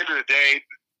at the end of the day,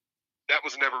 that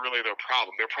was never really their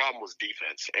problem. Their problem was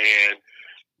defense. And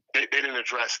they didn't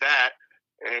address that.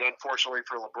 And unfortunately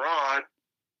for LeBron,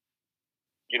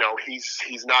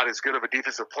 he's not as good of a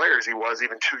defensive player as he was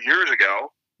even 2 years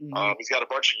ago. Mm-hmm. He's got a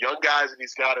bunch of young guys that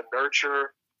he's got to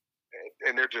nurture,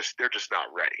 and they're just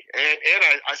not ready. And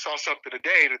I saw something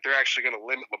today that they're actually going to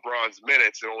limit LeBron's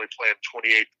minutes and only play him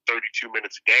 28, 32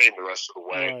 minutes a game the rest of the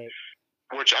way. Right.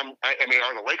 Which are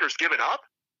the Lakers giving up?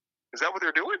 Is that what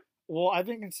they're doing? Well, I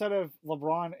think instead of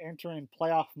LeBron entering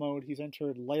playoff mode, he's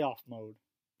entered layoff mode.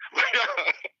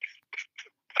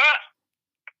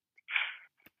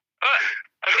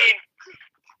 I mean,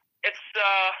 it's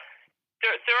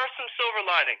there are some silver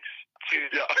linings to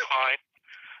the fine.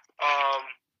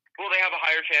 Well, they have a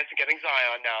higher chance of getting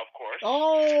Zion now, of course.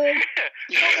 Oh, if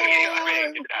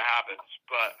that happens,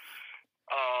 but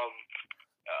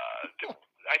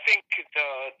I think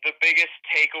the biggest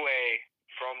takeaway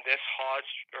from this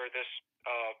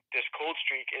this cold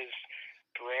streak is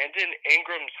Brandon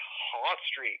Ingram's hot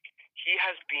streak. He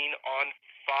has been on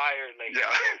fire lately.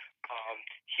 Yeah.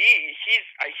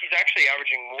 He's actually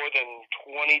averaging more than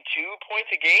 22 points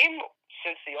a game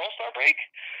since the All-Star break.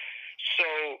 So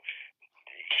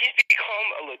he's become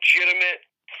a legitimate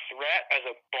threat as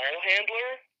a ball handler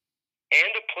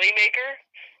and a playmaker.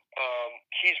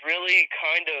 He's really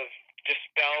kind of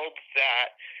dispelled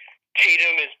that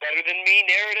Tatum is better than me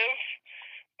narrative.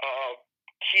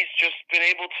 He's just been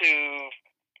able to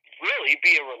really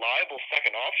be a reliable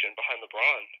second option behind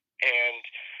LeBron. And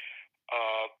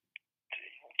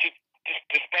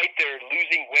despite their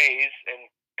losing ways and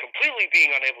completely being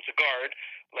unable to guard,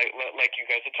 like you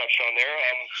guys have touched on there,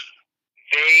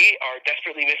 they are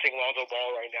desperately missing Lonzo Ball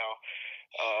right now.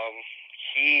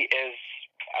 He is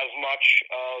as much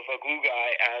of a glue guy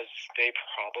as they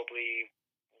probably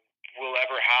will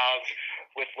ever have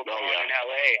with LeBron in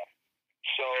LA.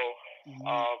 So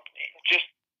just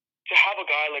to have a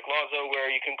guy like Lonzo where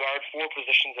you can guard four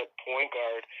positions at point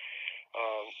guard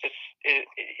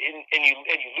And you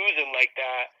lose him like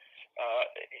that.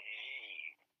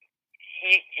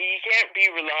 He can't be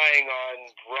relying on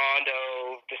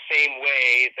Rondo the same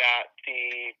way that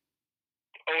the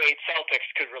 '08 Celtics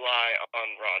could rely on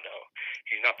Rondo.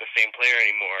 He's not the same player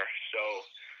anymore. So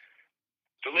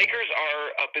the Lakers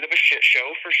are a bit of a shit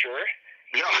show for sure.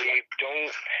 Yeah. They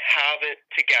don't have it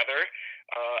together,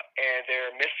 and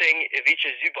they're missing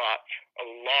Ivica Zubac a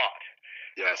lot.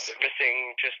 Yes. They're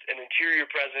missing just an interior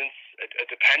presence, a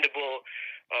dependable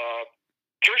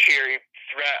tertiary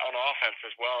threat on offense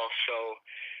as well. So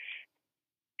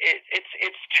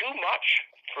it's too much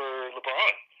for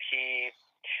LeBron.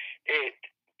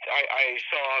 I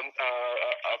saw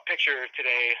a picture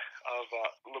today of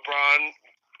LeBron.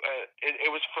 It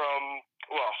was from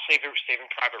Saving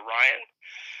Private Ryan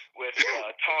with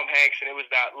Tom Hanks, and it was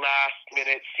that last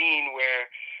minute scene where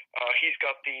he's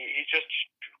just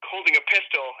holding a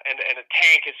pistol and a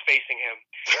tank is facing him.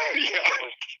 Yeah.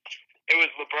 It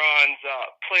was LeBron's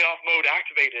playoff mode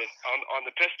activated on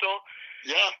the pistol.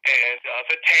 Yeah. And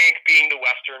the tank being the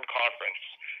Western Conference.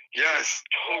 Yes.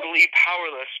 Totally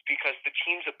powerless because the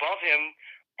teams above him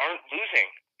aren't losing.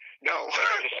 No.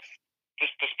 The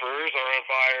Spurs are on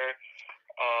fire.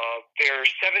 They're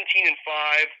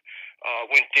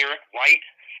 17-5 when Derek White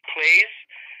plays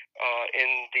in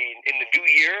the new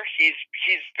year. He's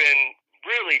been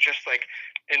really just like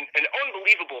an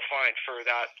unbelievable find for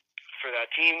that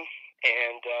team.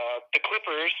 And the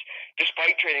Clippers,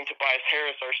 despite trading Tobias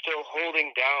Harris, are still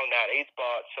holding down that 8th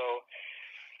spot. So,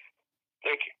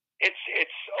 like,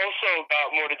 it's also got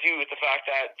more to do with the fact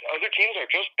that other teams are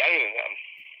just better than them.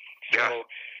 So, Yeah.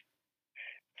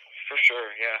 For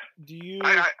sure, yeah. Do you?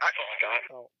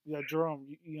 Jerome,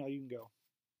 you can go.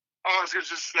 I was going to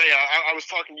just say, I was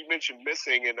talking. You mentioned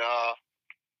missing, and I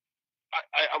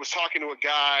was talking to a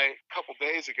guy a couple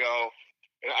days ago.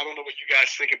 And I don't know what you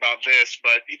guys think about this,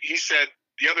 but he said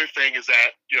the other thing is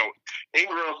that,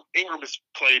 Ingram has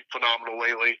played phenomenal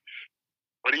lately.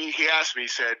 But he asked me, he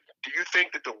said, do you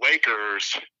think that the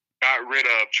Lakers got rid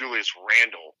of Julius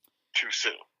Randle too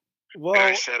soon? Well, and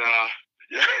I said,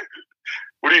 yeah.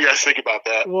 What do you guys think about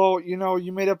that? Well,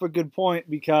 you made up a good point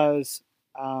because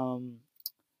I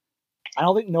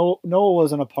don't think Noah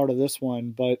wasn't a part of this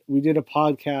one, but we did a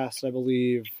podcast, I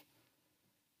believe,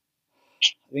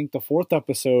 I think the 4th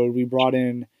episode, we brought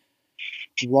in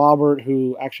Robert,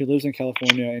 who actually lives in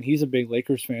California, and he's a big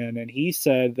Lakers fan, and he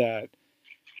said that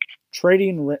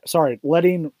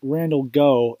letting Randall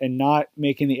go and not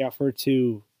making the effort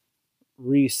to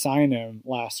re-sign him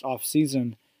last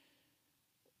offseason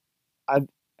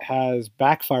has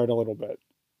backfired a little bit.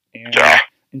 And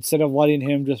instead of letting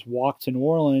him just walk to New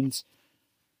Orleans,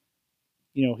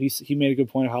 he made a good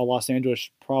point of how Los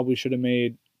Angeles probably should have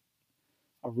made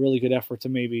a really good effort to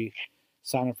maybe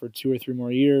sign him for 2 or 3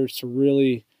 more years to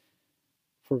really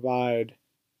provide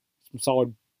some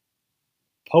solid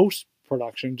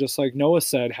post-production, just like Noah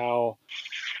said, how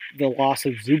the loss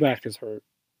of Zubac has hurt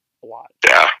a lot.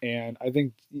 Yeah. And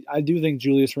I do think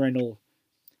Julius Randle,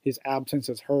 his absence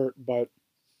has hurt, but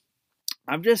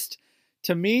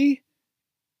to me,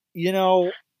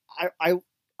 I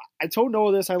told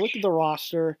Noah this, I looked at the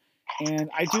roster, and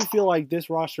I do feel like this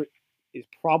roster is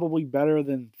probably better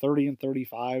than 30 and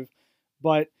 35,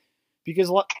 but because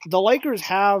the Lakers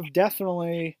have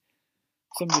definitely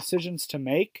some decisions to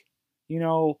make.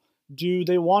 Do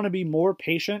they want to be more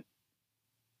patient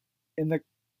in the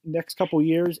next couple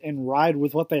years and ride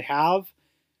with what they have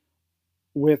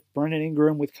with Brandon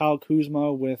Ingram, with Kyle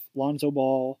Kuzma, with Lonzo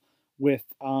Ball, with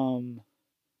JaVale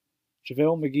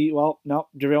McGee? Well, no,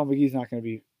 JaVale McGee's not going to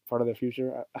be part of the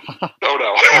future.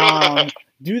 No.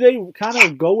 Do they kind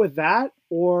of go with that,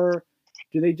 or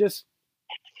do they just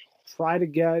try to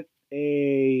get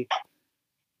a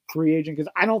free agent?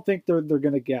 Because I don't think they're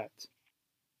going to get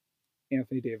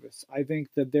Anthony Davis. I think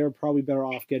that they're probably better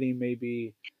off getting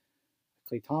maybe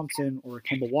Klay Thompson or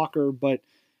Kemba Walker. But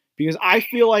because I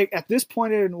feel like at this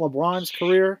point in LeBron's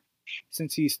career,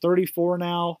 since he's 34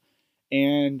 now,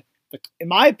 and in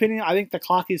my opinion, I think the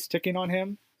clock is ticking on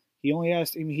him. He has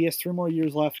 3 more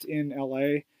years left in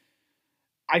LA.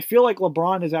 I feel like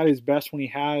LeBron is at his best when he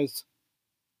has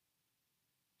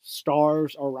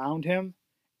stars around him,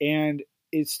 and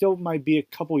it still might be a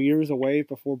couple years away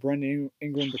before Brandon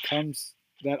Ingram becomes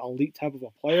that elite type of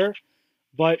a player.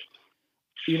 But,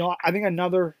 I think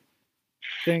another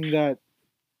thing that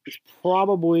is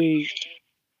probably,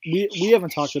 we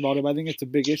haven't talked about it, but I think it's a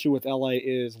big issue with LA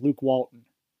is Luke Walton.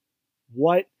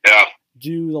 What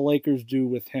do the Lakers do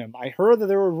with him? I heard that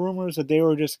there were rumors that they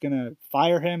were just going to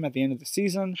fire him at the end of the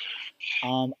season.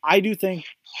 I do think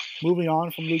moving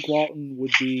on from Luke Walton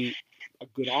would be a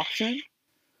good option.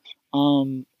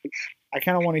 I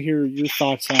kind of want to hear your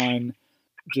thoughts on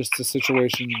just the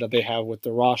situation that they have with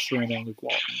the roster and then Luke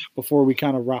Walton before we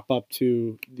kind of wrap up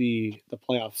to the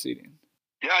playoff seeding.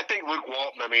 Yeah, I think Luke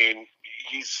Walton, I mean,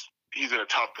 he's in a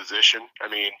tough position. I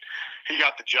mean, he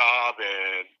got the job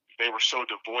and they were so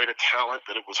devoid of talent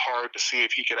that it was hard to see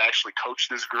if he could actually coach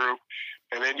this group.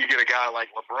 And then you get a guy like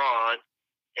LeBron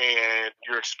and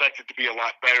you're expected to be a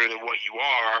lot better than what you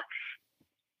are,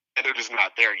 and they're just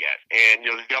not there yet. And,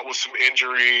 they dealt with some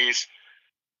injuries,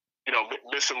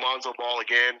 missing Lonzo Ball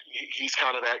again. He's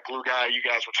kind of that glue guy you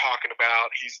guys were talking about.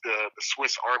 He's the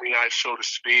Swiss Army knife, so to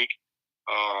speak.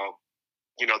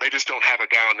 They just don't have a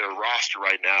guy on their roster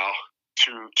right now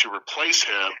to replace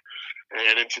him.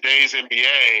 And in today's NBA,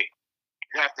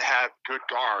 you have to have good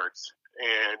guards.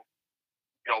 And,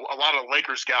 a lot of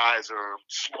Lakers guys are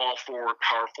small forward,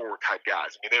 power forward type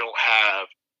guys. I mean, they don't have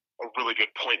a really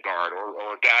good point guard or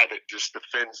a guy that just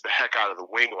defends the heck out of the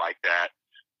wing like that,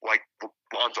 like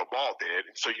Lonzo Ball did.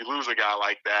 And so you lose a guy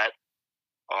like that.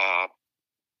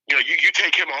 You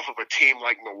take him off of a team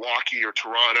like Milwaukee or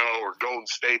Toronto or Golden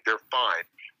State, they're fine.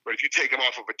 But if you take him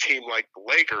off of a team like the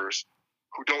Lakers,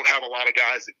 who don't have a lot of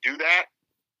guys that do that,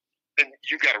 then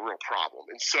you've got a real problem.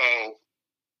 And so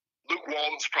Luke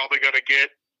Walton's probably going to get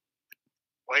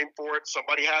blamed for it.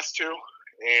 Somebody has to.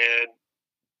 And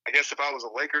I guess if I was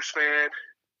a Lakers fan,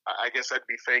 I guess I'd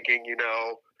be thinking,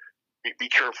 be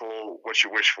careful what you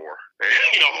wish for.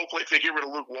 And, hopefully if they get rid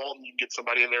of Luke Walton, you can get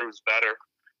somebody in there who's better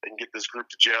and get this group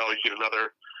to gel. You get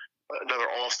another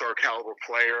all-star caliber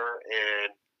player,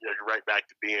 and you're right back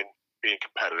to being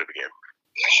competitive again.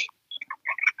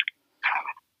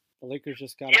 The Lakers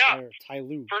just got to hire Ty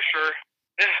Lue. For sure.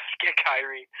 Get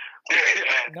Kyrie.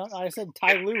 No, I said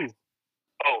Ty Lue.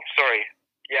 Oh, sorry.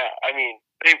 Yeah, I mean,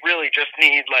 they really just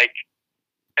need,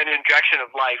 an injection of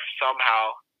life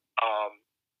somehow.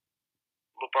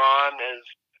 LeBron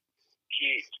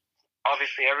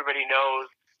obviously everybody knows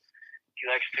he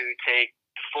likes to take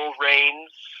the full reins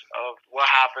of what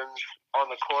happens on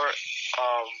the court.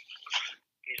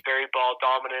 He's very ball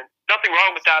dominant. Nothing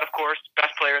wrong with that, of course.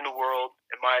 Best player in the world,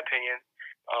 in my opinion.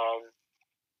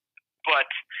 But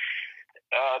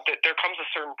there comes a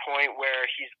certain point where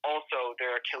he's also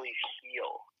their Achilles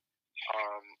heel.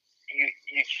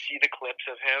 You see the clips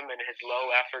of him and his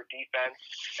low effort defense,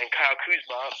 and Kyle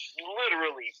Kuzma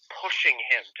literally pushing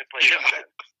him to play defense.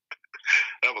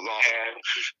 That was awesome. And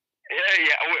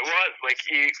it was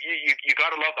you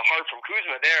got to love the heart from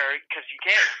Kuzma there, because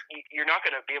you're not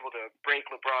going to be able to break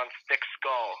LeBron's thick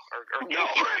skull or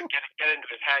get into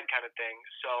his head kind of thing.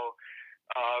 So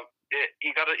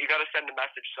you got to send a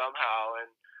message somehow,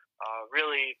 and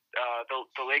really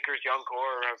the Lakers' young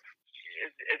core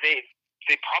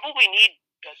they probably need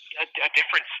a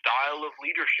different style of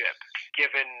leadership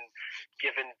given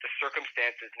the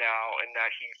circumstances now, and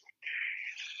that he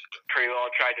pretty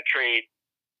well tried to trade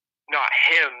not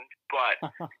him, but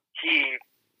he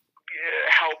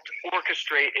helped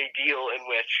orchestrate a deal in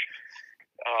which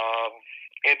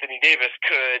Anthony Davis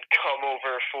could come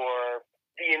over for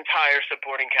the entire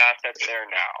supporting cast that's there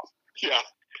now. Yeah.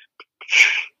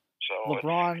 So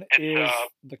LeBron is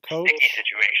the coach. Sticky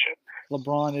situation.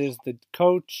 LeBron is the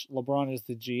coach. LeBron is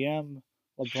the GM.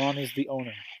 LeBron is the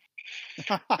owner.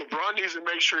 LeBron needs to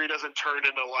make sure he doesn't turn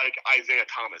into like Isaiah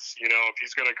Thomas. If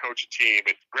he's going to coach a team,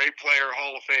 it's a great player,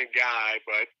 Hall of Fame guy,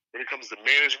 but when it comes to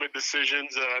management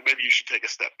decisions, maybe you should take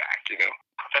a step back.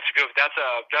 That's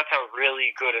a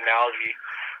really good analogy,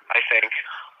 I think.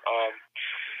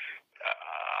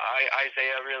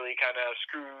 Isaiah really kind of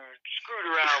screwed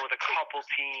around with a couple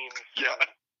teams. Yeah.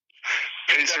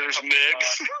 Pacers,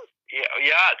 Knicks.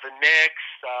 The Knicks,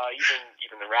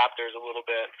 even the Raptors a little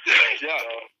bit. Yeah.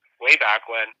 Way back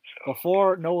when. So.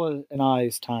 Before Noah and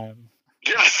I's time.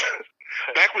 Yes.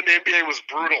 Back when the NBA was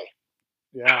brutal.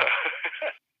 Yeah.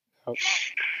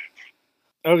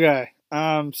 Okay.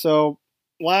 So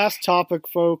last topic,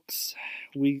 folks.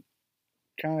 We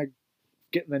kind of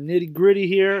getting the nitty gritty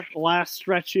here. The last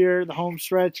stretch here, the home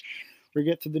stretch. We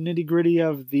get to the nitty gritty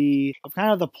of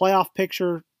kind of the playoff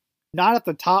picture. Not at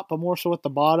the top, but more so at the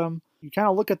bottom. You kind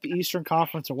of look at the Eastern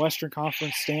Conference and Western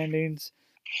Conference standings.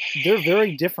 They're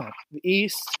very different. The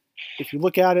East, if you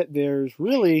look at it, there's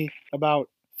really about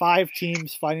 5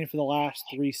 teams fighting for the last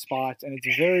 3 spots, and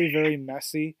it's very, very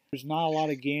messy. There's not a lot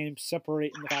of games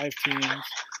separating the 5 teams.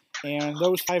 And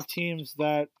those 5 teams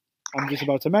that I'm just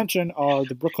about to mention are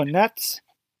the Brooklyn Nets,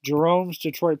 Jerome's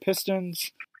Detroit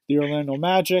Pistons, the Orlando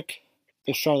Magic,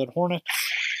 the Charlotte Hornets,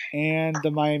 and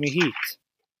the Miami Heat.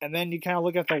 And then you kind of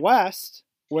look at the West,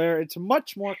 where it's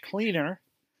much more cleaner.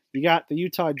 You got the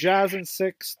Utah Jazz in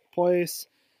 6th place,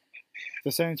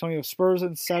 the San Antonio Spurs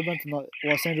in 7th, and the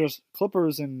Los Angeles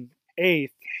Clippers in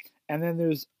 8th. And then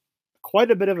there's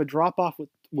quite a bit of a drop-off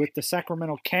with the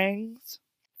Sacramento Kings,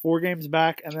 4 games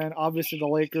back. And then obviously the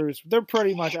Lakers, they're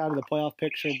pretty much out of the playoff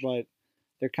picture, but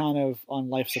they're kind of on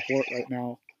life support right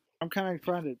now. I'm kind of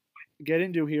trying to get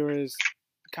into here is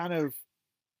kind of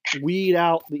weed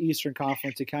out the Eastern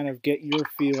Conference to kind of get your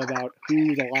feel about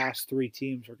who the last 3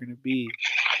 teams are going to be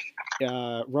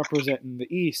representing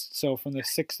the East. So from the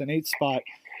 6th and 8th spot,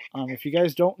 if you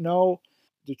guys don't know,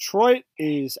 Detroit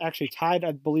is actually tied,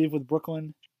 I believe, with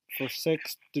Brooklyn for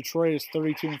 6th. Detroit is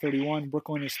 32-31.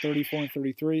 Brooklyn is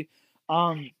 34-33.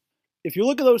 If you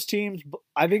look at those teams,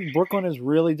 I think Brooklyn has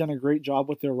really done a great job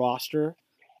with their roster.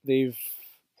 They've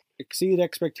exceeded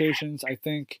expectations. I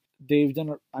think they've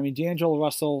done. D'Angelo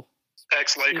Russell,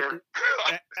 ex-Laker.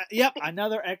 Yep,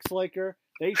 another ex-Laker.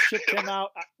 They shipped him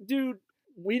out. Dude,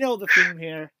 we know the theme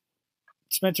here.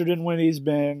 Spencer Dinwiddie's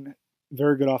been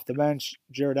very good off the bench.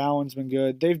 Jared Allen's been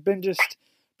good. They've been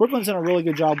Brooklyn's done a really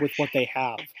good job with what they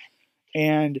have.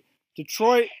 And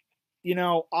Detroit,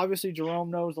 obviously Jerome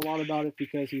knows a lot about it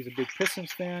because he's a big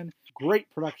Pistons fan. Great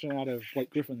production out of Blake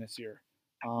Griffin this year.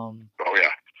 Oh, yeah.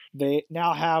 They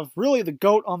now have really the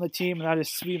GOAT on the team, and that is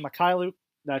Svi Mykhailiuk.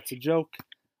 That's a joke.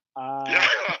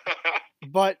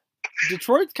 But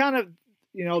Detroit's kind of,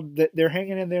 they're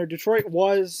hanging in there. Detroit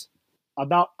was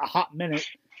about a hot minute.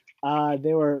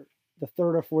 They were the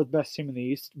 3rd or 4th best team in the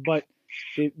East, but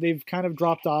they've kind of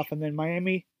dropped off. And then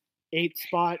Miami, 8th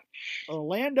spot.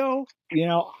 Orlando,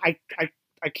 I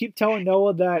keep telling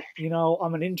Noah that,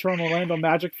 I'm an interim Orlando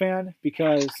Magic fan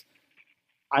because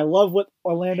I love what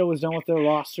Orlando has done with their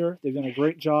roster. They've done a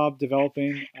great job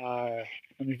developing.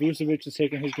 Vucevic has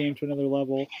taken his game to another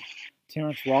level.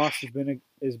 Terrence Ross has been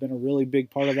a really big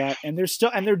part of that, and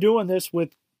they're doing this with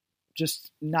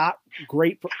just not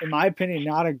great, in my opinion,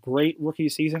 not a great rookie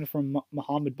season from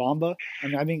Mohamed Bamba.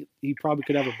 I think he probably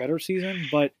could have a better season,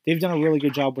 but they've done a really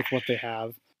good job with what they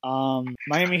have.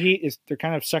 Miami Heat they're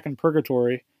kind of stuck in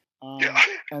purgatory,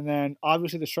 and then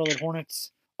obviously the Charlotte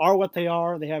Hornets are what they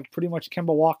are. They have pretty much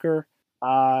Kemba Walker.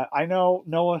 I know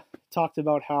Noah talked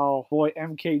about how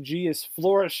MKG is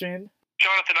flourishing.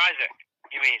 Jonathan Isaac,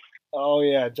 you mean? Oh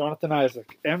yeah, Jonathan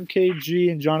Isaac,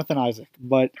 MKG and Jonathan Isaac.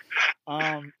 But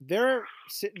they're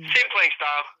sitting same playing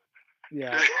style.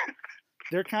 Yeah,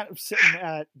 they're kind of sitting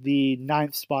at the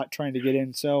 9th spot trying to get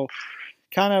in. So,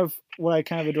 kind of what I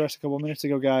kind of addressed a couple minutes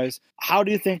ago, guys. How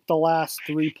do you think the last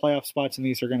 3 playoff spots in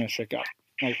these are going to shake up?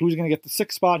 Like, who's going to get the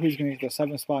 6th spot? Who's going to get the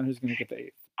 7th spot? And who's going to get the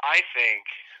 8th? I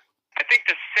think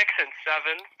the 6 and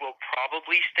 7 will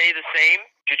probably stay the same.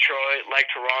 Detroit, like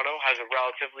Toronto, has a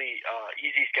relatively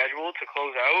easy schedule to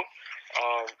close out,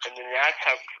 and the Nets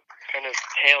have kind of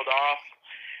tailed off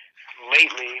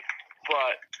lately.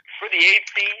 But for the 8th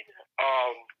seed,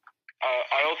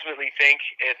 I ultimately think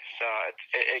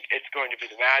it's going to be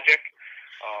the Magic.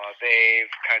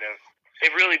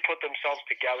 They've really put themselves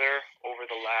together over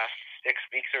the last 6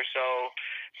 weeks or so.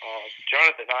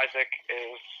 Jonathan Isaac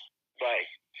is like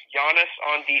Giannis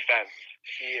on defense.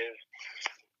 He is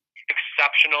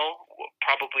exceptional.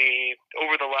 Probably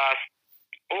over the last,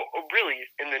 really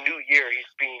in the new year, he's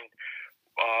been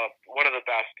one of the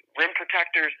best rim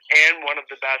protectors and one of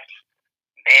the best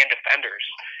man defenders.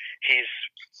 He's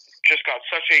just got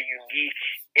such a unique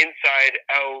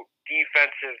inside-out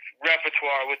defensive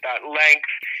repertoire with that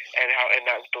length and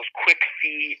those quick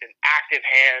feet and active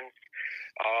hands.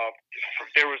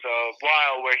 There was a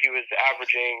while where he was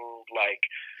averaging like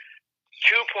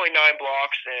 2.9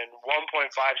 blocks and 1.5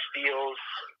 steals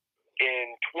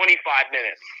in 25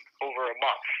 minutes over a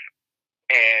month,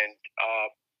 and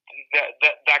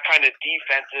that kind of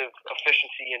defensive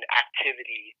efficiency and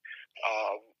activity.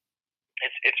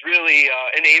 It's really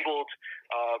enabled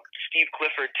Steve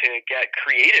Clifford to get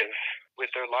creative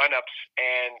with their lineups,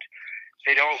 and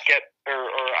they don't get, or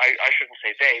I shouldn't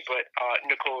say they, but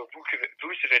Nikola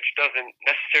Vucevic doesn't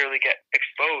necessarily get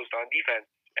exposed on defense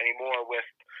anymore with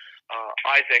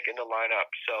Isaac in the lineup.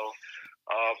 So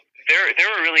they're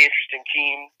a really interesting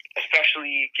team,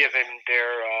 especially given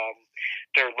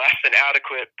their less than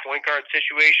adequate point guard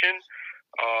situation.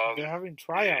 They're having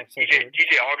tryouts.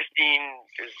 DJ Augustine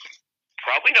is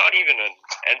probably not even an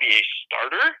NBA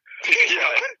starter. Yeah.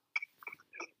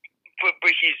 But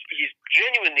he's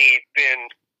genuinely been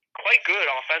quite good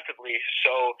offensively.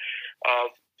 So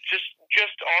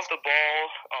just off the ball,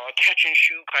 catch and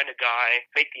shoot kind of guy,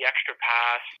 make the extra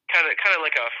pass, kind of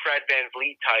like a Fred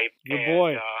VanVleet type. Your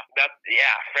boy.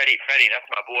 Freddie, that's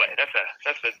my boy.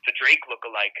 That's the Drake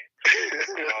lookalike.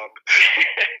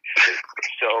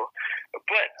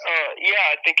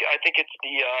 I think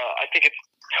it's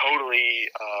totally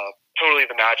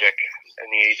the Magic and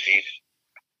the 8 seed.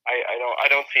 I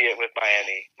don't see it with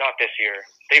Miami. Not this year.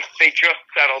 They just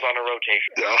settled on a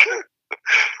rotation. Yeah.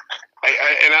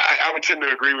 I would tend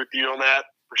to agree with you on that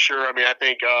for sure. I mean, I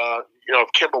think if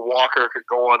Kemba Walker could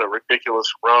go on a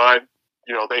ridiculous run,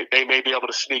 they may be able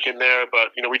to sneak in there.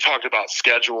 But we talked about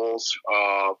schedules.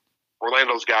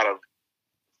 Orlando's got a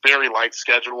very light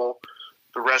schedule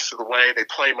the rest of the way. They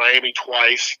play Miami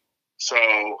twice, so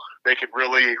they could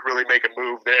really make a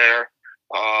move there.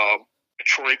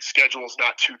 Detroit's schedule is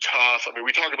not too tough. I mean,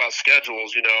 we talk about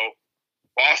schedules.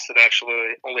 Boston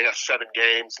actually only has 7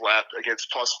 games left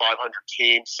against plus 500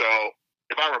 teams. So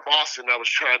if I were Boston, I was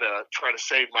trying to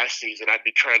save my season. I'd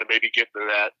be trying to maybe get to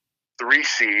that 3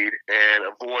 seed and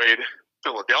avoid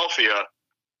Philadelphia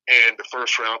in the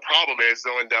first round. Problem is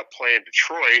they'll end up playing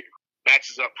Detroit.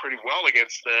 Matches up pretty well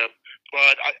against them.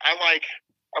 But I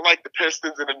like the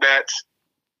Pistons and the Nets,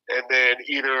 and then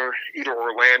either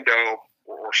Orlando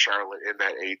or Charlotte in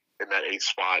that 8th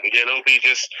spot. Again, it'll be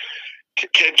just,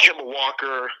 can Kemba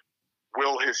Walker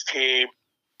will his team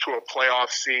to a playoff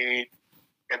seed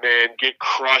and then get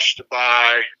crushed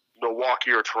by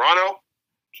Milwaukee or Toronto?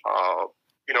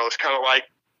 It's kind of like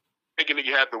thinking that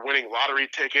you had the winning lottery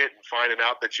ticket and finding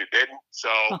out that you didn't. So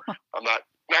I'm not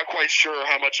quite sure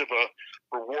how much of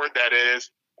a reward that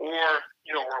is. Or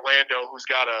Orlando, who's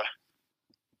got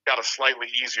a slightly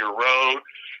easier road,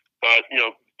 but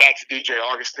back to DJ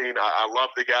Augustine. I love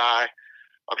the guy.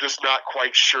 I'm just not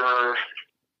quite sure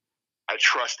I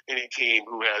trust any team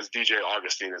who has DJ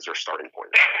Augustine as their starting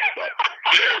point.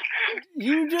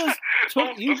 You just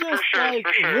ripped that's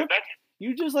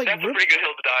a pretty good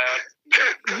hill to die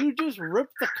on. You just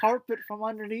ripped the carpet from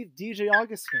underneath DJ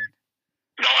Augustine.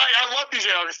 No, I love DJ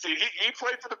Augustine. He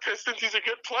played for the Pistons. He's a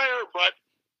good player, but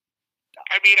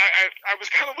I mean, I was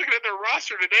kind of looking at their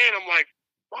roster today, and I'm like,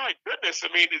 my goodness. I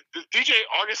mean, does DJ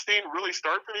Augustine really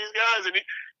start for these guys? And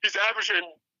he's averaging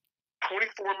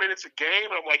 24 minutes a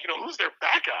game. And I'm like, who's their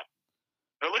backup?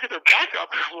 And I look at their backup,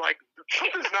 and I'm like,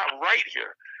 something's not right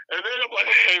here. And then I'm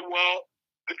like, okay, well,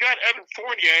 they've got Evan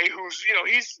Fournier, who's,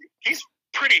 he's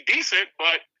pretty decent,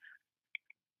 but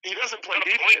he doesn't play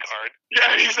defense. Point guard.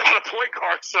 Yeah, he's not a point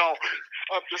guard. So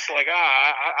I'm just like,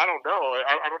 I don't know.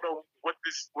 I don't know what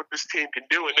this team can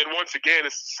do. And then once again,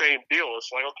 it's the same deal.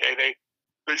 It's like, okay, they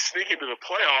sneak into the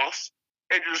playoffs,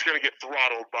 and you're just going to get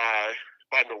throttled by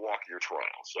Milwaukee or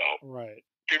Toronto. So, right.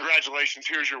 Congratulations,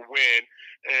 here's your win,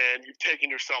 and you've taken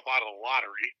yourself out of the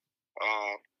lottery.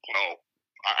 I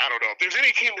don't know. If there's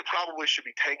any team that probably should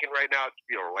be tanking right now, it could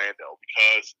be Orlando,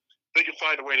 because they can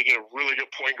find a way to get a really good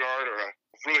point guard or a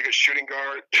really good shooting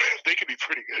guard. They could be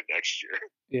pretty good next year.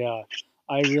 Yeah,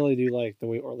 I really do like the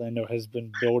way Orlando has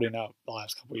been building up the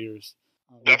last couple of years.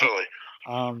 Definitely.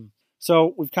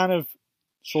 So we've kind of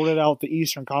sorted out the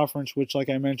Eastern Conference, which, like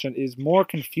I mentioned, is more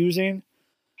confusing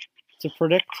to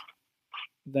predict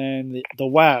than the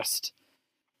West,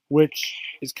 which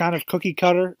is kind of cookie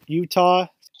cutter. Utah,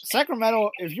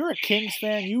 Sacramento. If you're a Kings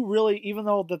fan, you really, even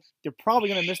though they're probably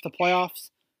going to miss the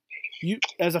playoffs, you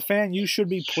as a fan, you should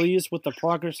be pleased with the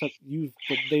progress that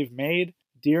they've made.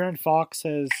 De'Aaron Fox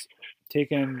has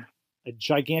taken a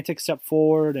gigantic step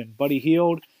forward, and Buddy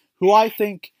Hield, who I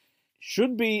think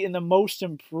should be in the most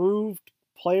improved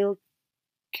player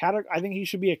category. I think he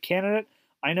should be a candidate.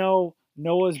 I know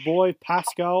Noah's boy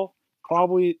Pascal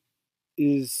probably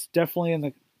is definitely in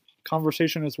the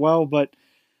conversation as well, but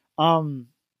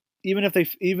even if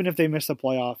they miss the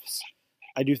playoffs,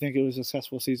 I do think it was a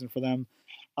successful season for them.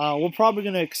 We're probably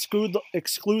going to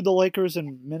exclude the Lakers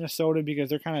and Minnesota because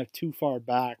they're kind of too far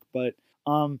back. But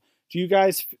do you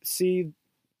guys see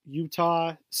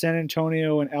Utah, San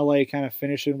Antonio, and LA kind of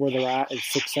finishing where they're at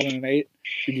 6, 7, and 8?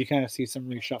 Or do you kind of see some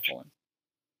reshuffling?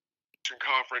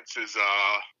 Conference is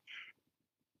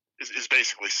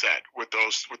basically set with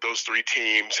those 3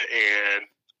 teams, and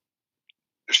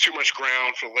there's too much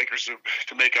ground for the Lakers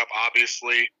to make up.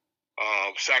 Obviously,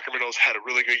 Sacramento's had a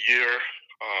really good year.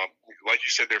 Like you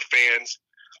said, their fans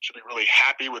should be really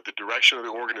happy with the direction of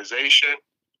the organization.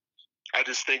 I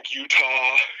just think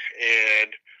Utah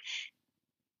and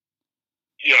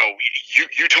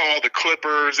Utah, the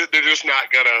Clippers, they're just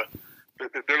not gonna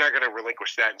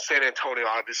relinquish that. And San Antonio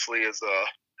obviously is a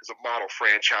model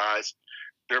franchise.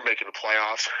 They're making the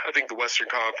playoffs. I think the Western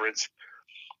Conference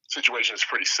situation is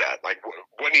pretty set. Like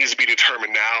what needs to be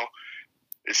determined now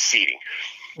is seeding.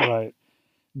 Right.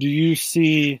 Do you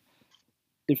see,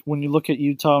 if when you look at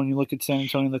Utah and you look at San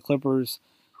Antonio and the Clippers,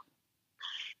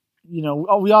 we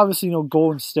obviously know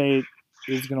Golden State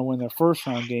is going to win their first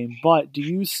round game, but do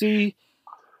you see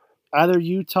either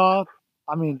Utah,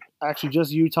 actually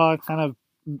just Utah, kind of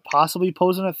possibly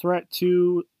posing a threat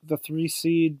to the 3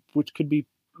 seed, which could be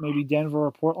maybe Denver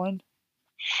or Portland?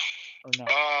 Or no?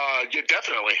 Yeah,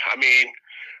 definitely.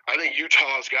 I think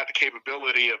Utah's got the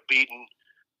capability of beating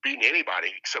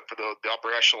anybody except for the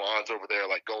upper echelons over there,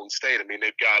 like Golden State.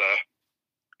 They've got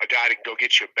a guy that can go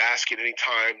get you a basket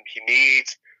anytime he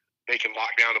needs. They can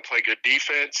lock down and play good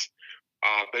defense.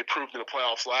 They proved in the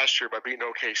playoffs last year by beating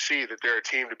OKC that they're a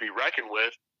team to be reckoned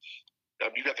with.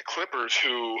 You got the Clippers,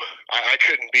 who I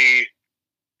couldn't be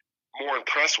more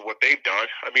impressed with what they've done.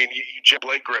 You get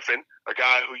Blake Griffin, a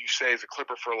guy who you say is a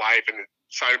Clipper for life, and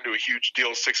sign him to a huge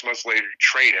deal. 6 months later, you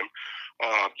trade him.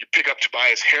 You pick up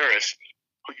Tobias Harris,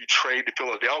 who you trade to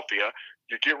Philadelphia.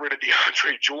 You get rid of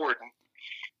DeAndre Jordan.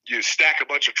 You stack a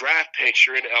bunch of draft picks.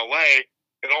 You're in LA,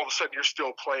 and all of a sudden you're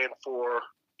still playing for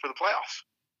the playoffs.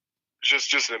 It's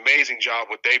just an amazing job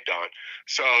what they've done.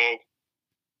 So,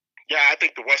 yeah, I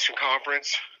think the Western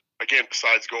Conference, again,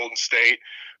 besides Golden State,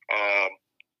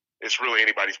 it's really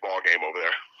anybody's ball game over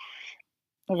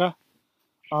there.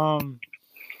 Okay.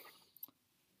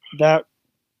 That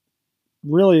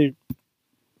really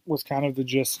was kind of the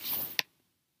gist.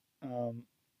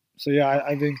 So yeah,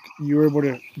 I think you were able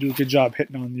to do a good job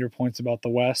hitting on your points about the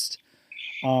West.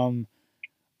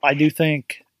 I do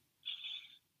think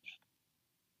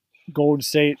Golden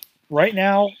State right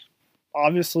now,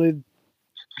 obviously,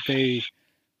 they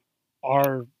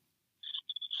are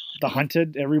the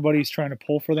hunted. Everybody's trying to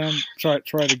pull for them, try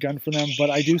to gun for them.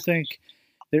 But I do think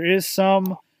there is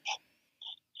some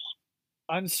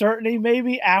uncertainty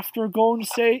maybe after Golden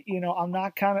State.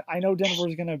 I know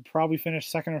Denver's going to probably finish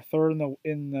second or third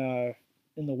in the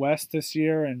West this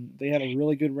year, and they had a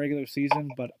really good regular season.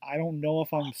 But I don't know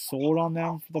if I'm sold on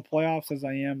them for the playoffs as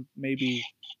I am maybe,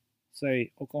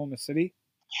 say, Oklahoma City.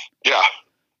 Yeah.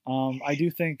 I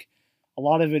do think a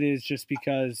lot of it is just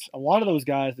because a lot of those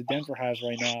guys that Denver has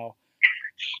right now,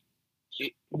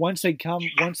 once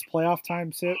playoff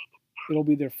times hit, it'll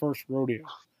be their first rodeo.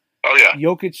 Oh, yeah.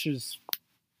 Jokic is a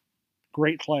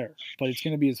great player, but it's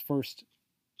going to be his first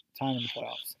time in the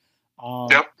playoffs.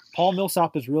 Yep. Paul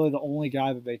Millsap is really the only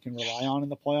guy that they can rely on in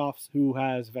the playoffs who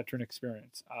has veteran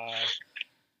experience.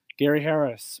 Gary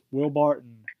Harris, Will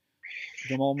Barton,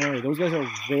 Jamal Murray, those guys are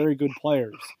very good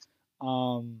players.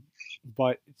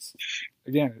 But it's,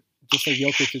 again, just like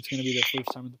Jokic, it's going to be their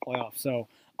first time in the playoffs. So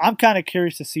I'm kind of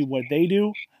curious to see what they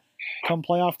do come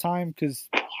playoff time, because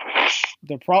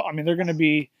they're going to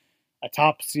be a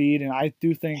top seed, and I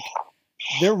do think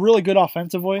they're really good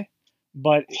offensively,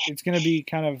 but it's going to be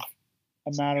kind of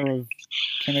a matter of,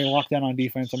 can they lock down on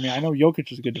defense? I know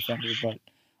Jokic is a good defender, but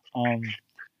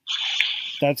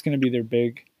that's going to be their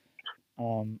big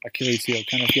Achilles heel,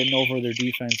 kind of getting over their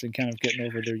defense and kind of getting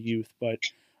over their youth. But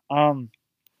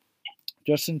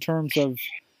just in terms of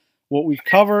what we've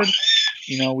covered,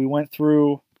 we went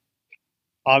through,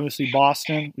 obviously,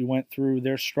 Boston. We went through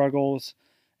their struggles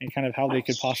and kind of how they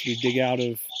could possibly dig out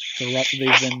of the rut that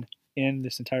they've been in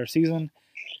this entire season.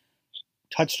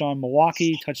 Touched on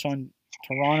Milwaukee, touched on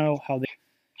Toronto, how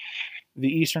the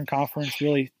Eastern Conference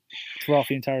really throughout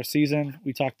the entire season.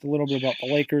 We talked a little bit about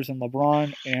the Lakers and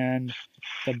LeBron and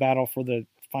the battle for the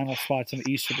final spots in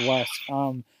the East or the West.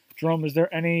 Jerome, is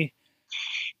there anything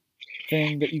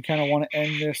that you kind of want to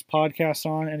end this podcast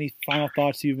on? Any final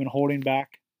thoughts you've been holding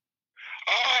back?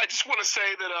 I just want to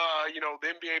say that, the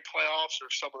NBA playoffs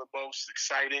are some of the most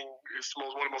exciting. It's one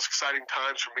of the most exciting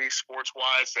times for me,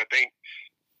 sports-wise. I think,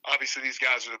 obviously, these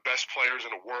guys are the best players in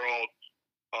the world,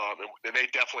 and they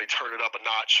definitely turn it up a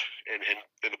notch in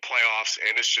the playoffs,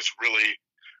 and it's just really,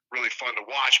 really fun to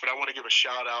watch. But I want to give a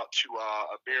shout-out to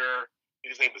Amir.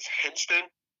 His name is Henston.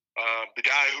 The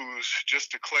guy who's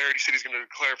just declared, he said he's going to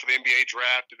declare for the NBA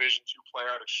draft, Division II player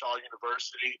out of Shaw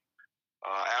University,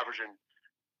 averaging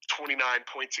 29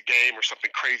 points a game or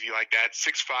something crazy like that,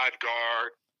 6'5"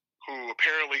 guard, who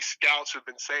apparently scouts have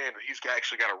been saying that he's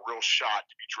actually got a real shot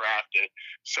to be drafted.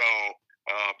 So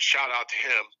shout out to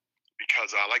him,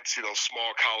 because I like to see those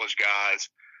small college guys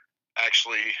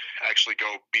actually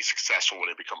go be successful when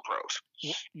they become pros.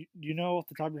 You know off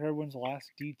the top of your head, when's the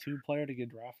last D2 player to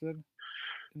get drafted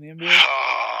in the NBA?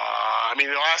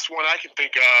 The last one I can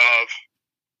think of,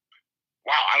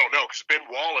 I don't know, because Ben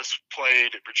Wallace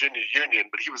played at Virginia Union,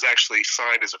 but he was actually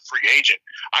signed as a free agent.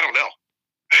 I don't know.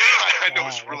 I know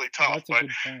it's really tough. That's a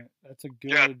good point. That's a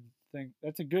good thing.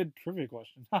 That's a good trivia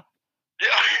question. Yeah.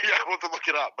 I'll have to look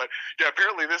it up. But yeah,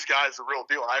 apparently this guy's the real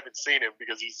deal. I haven't seen him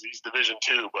because he's Division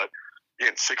II, but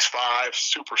again, 6'5",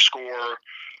 super scorer,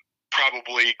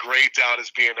 probably grades out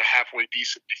as being a halfway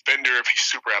decent defender if he's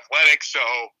super athletic. So,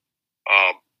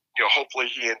 hopefully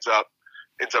he ends up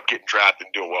getting drafted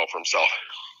and doing well for himself.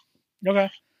 Okay.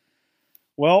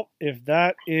 Well, if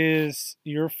that is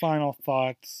your final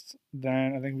thoughts,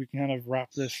 then I think we can kind of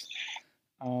wrap this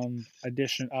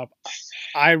edition up.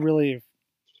 I've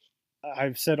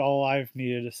said all I've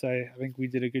needed to say. I think we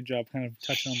did a good job kind of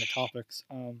touching on the topics.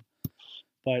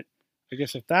 But I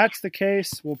guess if that's the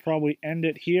case, we'll probably end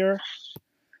it here.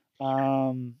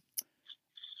 Again,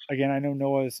 I know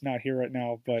Noah's not here right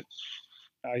now, but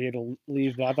he had to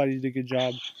leave. But I thought he did a good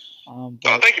job.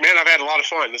 Thank you, man. I've had a lot of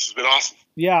fun. This has been awesome.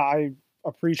 Yeah, I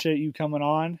appreciate you coming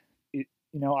on.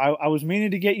 I was meaning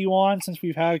to get you on since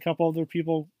we've had a couple other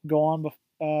people go on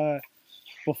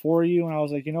before you, and I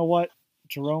was like, you know what?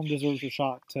 Jerome deserves a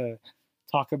shot to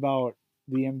talk about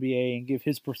the NBA and give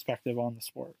his perspective on the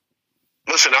sport.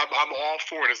 Listen, I'm all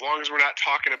for it. As long as we're not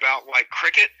talking about, like,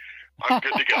 cricket, I'm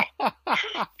good to go.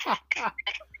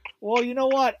 Well, you know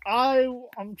what? I'll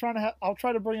try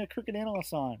to bring a cricket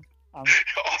analyst on.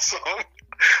 Awesome.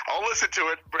 I'll listen to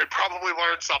it, but probably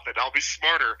learn something. I'll be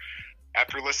smarter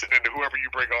after listening to whoever you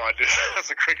bring on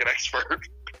as a cricket expert.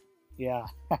 Yeah.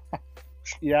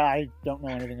 Yeah, I don't know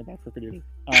anything about cricket either.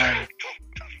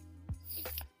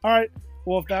 All right.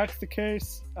 Well, if that's the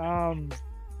case,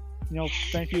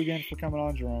 thank you again for coming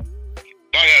on, Jerome. Oh,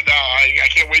 yeah, no, I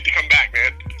can't wait to come back,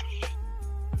 man.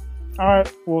 All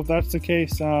right. Well, if that's the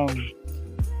case,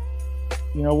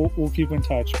 we'll keep in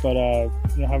touch. But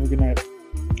have a good night.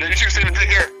 Yeah, you too, Steven. Take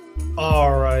care.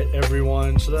 All right,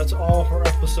 everyone. So that's all for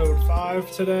episode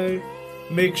 5 today.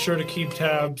 Make sure to keep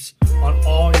tabs on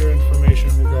all your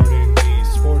information regarding the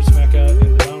Sports Mecca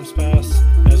and the Bounce Pass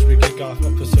as we kick off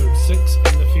episode 6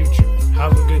 in the future.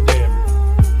 Have a good day, everyone.